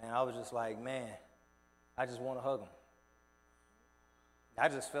 Man. I was just like, man, I just want to hug him. I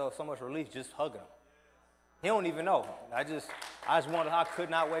just felt so much relief just hugging him. He don't even know. I could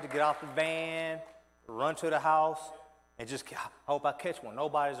not wait to get off the van, run to the house, and just hope I catch one.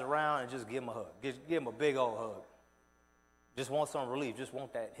 Nobody's around, and just give him a hug. Give him a big old hug. Just want some relief. Just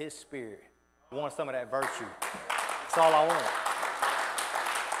want that, his spirit. Want some of that virtue. That's all I want.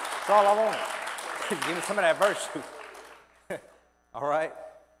 That's all I want. Give me some of that virtue. All right?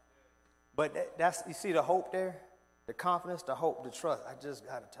 But that's, you see the hope there? The confidence, the hope, the trust. I just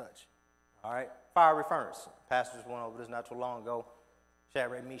got to touch. All right? Fiery furnace. Pastor just went over this not too long ago.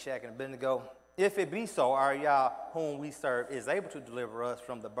 Shadrach, Meshach, and Abednego. If it be so, our Yah, whom we serve, is able to deliver us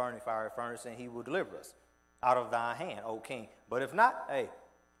from the burning fiery furnace, and he will deliver us out of thy hand, O king. But if not, hey,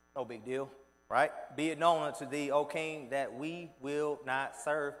 no big deal, right? Be it known unto thee, O king, that we will not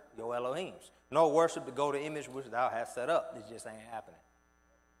serve your Elohims, nor worship the golden image which thou hast set up. This just ain't happening.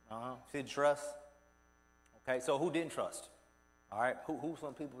 See the trust? Okay, so who didn't trust? All right, who's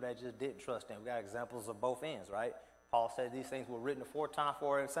some people that just didn't trust him? We got examples of both ends, right? Paul said these things were written aforetime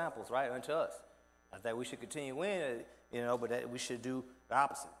for examples, right, unto us. Not that we should continue in, but that we should do the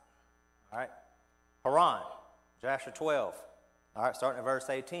opposite. All right, Haran, Joshua 12. All right, starting at verse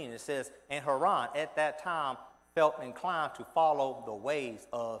 18, it says, and Haran at that time felt inclined to follow the ways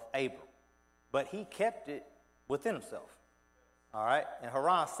of Abram. but he kept it within himself. All right? And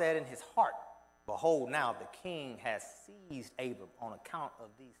Haran said in his heart, behold, now the king has seized Abram on account of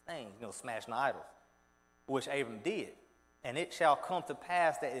these things, smashing the idols, which Abram did. And it shall come to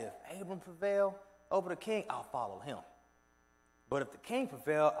pass that if Abram prevail over the king, I'll follow him. But if the king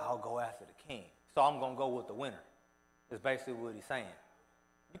prevail, I'll go after the king. So I'm going to go with the winner. That's basically what he's saying.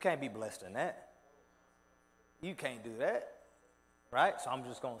 You can't be blessed in that. You can't do that. Right? So I'm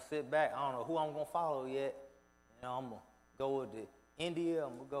just going to sit back. I don't know who I'm going to follow yet. I'm going to go with the India.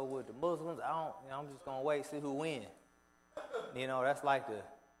 I'm going to go with the Muslims. I'm just going to wait, see who wins. That's like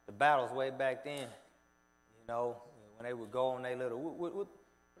the battles way back then. When they would go on their little, what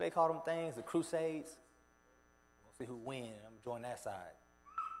they call them things? The crusades. We'll see who wins. I'm going to join that side.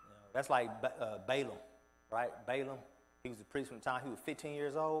 That's like Balaam, right? Balaam, he was a priest from the time he was 15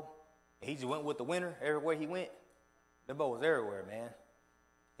 years old. And he just went with the winner everywhere he went. The boy was everywhere, man.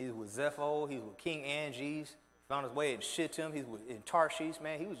 He was with Zepho. He was with King Anges. Found his way in Shittim. He was in Tarshish,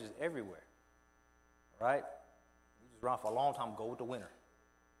 man. He was just everywhere, right? He was around for a long time. Go with the winner.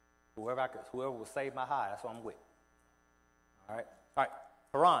 Whoever will save my hide, that's what I'm with. All right.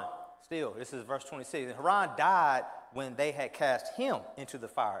 Haran, still, this is verse 26. And Haran died when they had cast him into the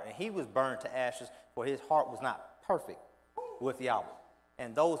fire, and he was burned to ashes, for his heart was not perfect with Yahweh.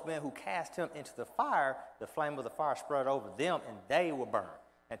 And those men who cast him into the fire, the flame of the fire spread over them, and they were burned.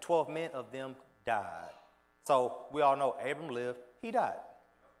 And 12 men of them died. So we all know Abram lived, he died.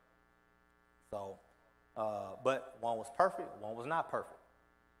 So, but one was perfect, one was not perfect.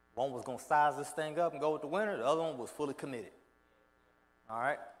 One was going to size this thing up and go with the winner. The other one was fully committed. All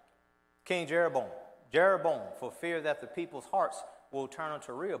right? King Jeroboam, for fear that the people's hearts will turn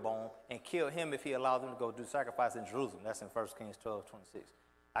unto Rehoboam and kill him if he allowed them to go do sacrifice in Jerusalem. That's in 1 Kings 12:26.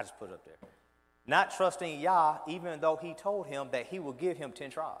 I just put it up there. Not trusting Yah, even though he told him that he will give him 10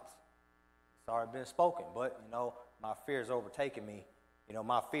 tribes. It's already been spoken, but, my fears overtaking me.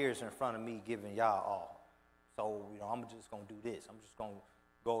 My fears in front of me giving Yah all. So, I'm just going to do this. I'm just going to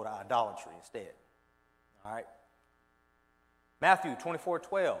go to idolatry instead. All right? Matthew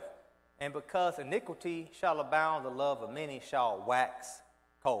 24:12. And because iniquity shall abound, the love of many shall wax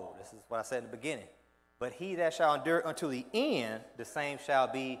cold. This is what I said in the beginning. But he that shall endure until the end, the same shall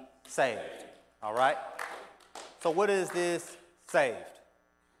be saved. All right? So what is this saved?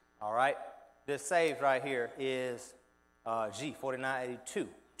 All right? This saved right here is G, 4982.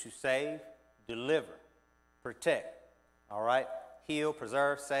 To save, deliver, protect. All right? Heal,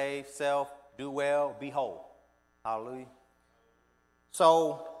 preserve, save, self, do well, be whole. Hallelujah.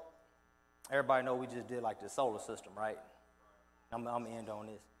 So, everybody know we just did like the solar system, right? I'm going to end on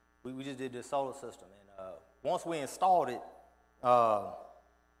this. We just did the solar system. And once we installed it,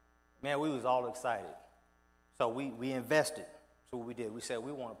 man, we was all excited. So we invested. So what we did, we said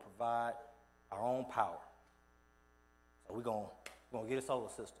we want to provide our own power. So we're going to get a solar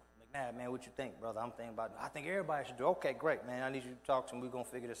system. McNabb, man, what you think, brother? I'm thinking about it. I think everybody should do. Okay, great, man. I need you to talk to them. We're going to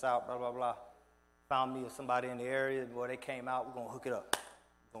figure this out, blah, blah, blah. Found me or somebody in the area where they came out. We're going to hook it up.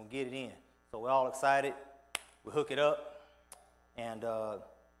 We're going to get it in. So we're all excited. We hook it up. And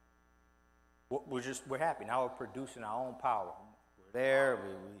we're happy. Now we're producing our own power. We're there.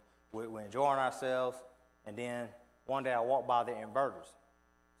 We're enjoying ourselves. And then one day I walked by the inverters.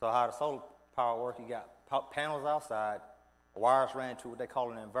 So how the solar power works, you got panels outside, wires ran to what they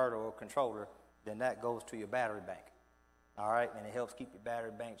call an inverter or controller, then that goes to your battery bank. All right? And it helps keep your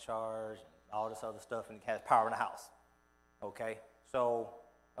battery bank charged and all this other stuff, and it has power in the house. Okay? So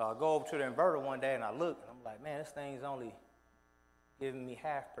I go over to the inverter one day, and I look, and I'm like, man, this thing's only giving me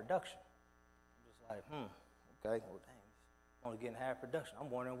half production. I'm just like, okay, well, dang, it's only getting half production. I'm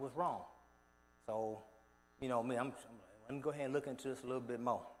wondering what's wrong. So, me, I'm like, let me go ahead and look into this a little bit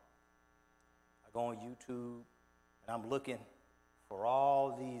more. I go on YouTube, and I'm looking for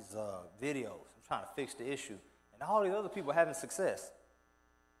all these videos. I'm trying to fix the issue. And all these other people are having success.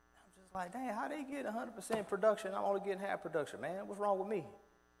 I'm just like, dang, how they get 100% production? I'm only getting half production, man. What's wrong with me?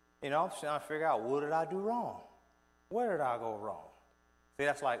 I'm trying to figure out, what did I do wrong? Where did I go wrong? See,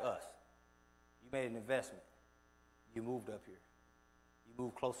 that's like us. You made an investment. You moved up here. You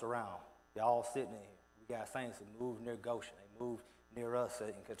moved close around. Y'all all sitting in here. We got saints that moved near Goshen. They moved near us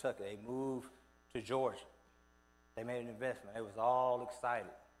in Kentucky. They moved to Georgia. They made an investment. They was all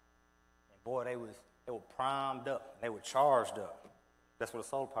excited. And boy, they were primed up. They were charged up. That's what a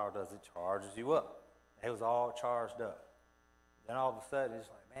solar power does. It charges you up. They was all charged up. Then all of a sudden, it's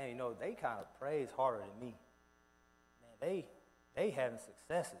like, man, they kind of praise harder than me. Man, they having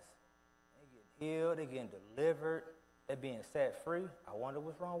successes. They getting healed. They getting delivered. They're being set free. I wonder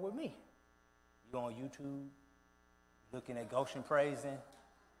what's wrong with me. You go on YouTube, looking at Goshen praising.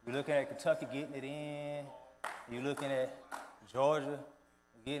 You're looking at Kentucky getting it in. You're looking at Georgia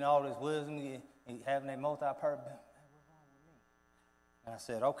getting all this wisdom and having a multi-purpose. And I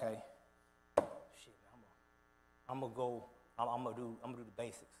said, okay, shit, I'm gonna do the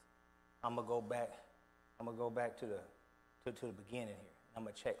basics. I'm gonna go back to the beginning here. I'm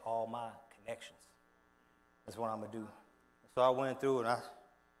gonna check all my connections. That's what I'm gonna do. So I went through and I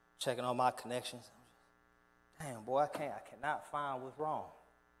checking all my connections. Damn, boy, I cannot find what's wrong.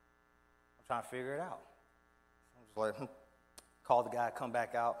 I'm trying to figure it out. I'm just like, called the guy, come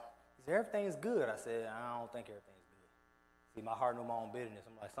back out. He said, everything's good. I said, I don't think everything's good. See, my heart knew my own bitterness.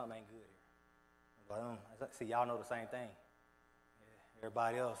 I'm like, something ain't good here. I'm like, see, y'all know the same thing.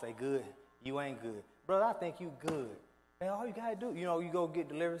 Everybody else say good, you ain't good. Brother, I think you good. Man, all you gotta do, you go get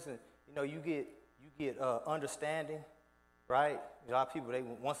deliverance and, you get understanding, right? A lot of people,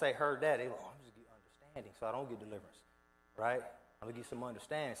 once they heard that, they go, oh, I'm just get understanding so I don't get deliverance, right? I'm gonna get some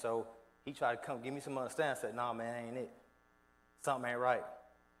understanding. So he tried to come give me some understanding. I said, nah, man, ain't it. Something ain't right.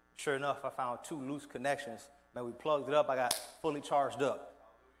 Sure enough, I found 2 loose connections. Man, we plugged it up. I got fully charged up.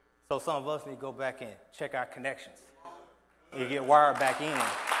 So some of us need to go back and check our connections. You get wired back in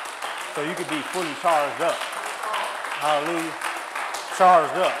so you could be fully charged up. Hallelujah.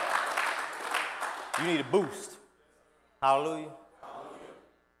 Charged up. You need a boost. Hallelujah.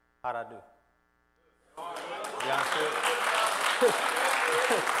 How'd I do? You understood?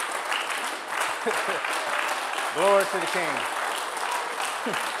 Glory to the King.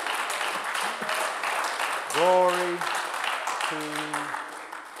 Glory to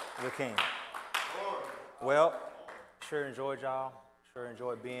the King. Well, sure enjoyed y'all. Sure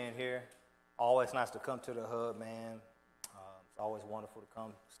enjoyed being here. Always nice to come to the hub, man. It's always wonderful to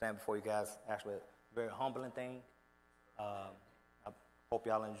come stand before you guys. Actually, a very humbling thing. I hope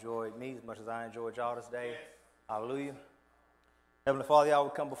y'all enjoyed me as much as I enjoyed y'all this day. Hallelujah. Heavenly Father, y'all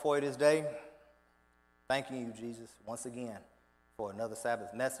will come before you this day. Thanking you, Jesus, once again for another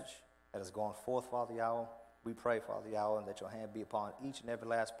Sabbath message that has gone forth, Father Yahweh. We pray, Father Yahweh, and that your hand be upon each and every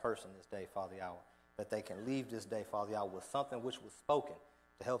last person this day, Father Yahweh, that they can leave this day, Father Yahweh, with something which was spoken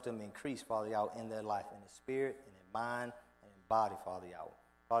to help them increase, Father Yahweh, in their life, in the spirit, and in mind, and in body, Father Yahweh.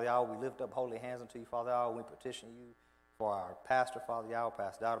 Father Yahweh, we lift up holy hands unto you, Father Yahweh. We petition you for our pastor, Father Yahweh,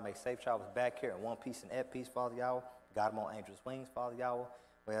 Pastor Dowd, make safe travels back here in one piece and at peace, Father Yahweh. Guide him on angels' wings, Father Yahweh.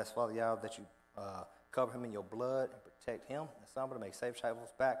 We ask, Father Yahweh, that you cover him in your blood and protect him and somebody make safe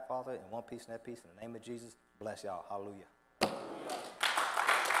travels back, Father, in one piece and that peace. In the name of Jesus, bless y'all. Hallelujah.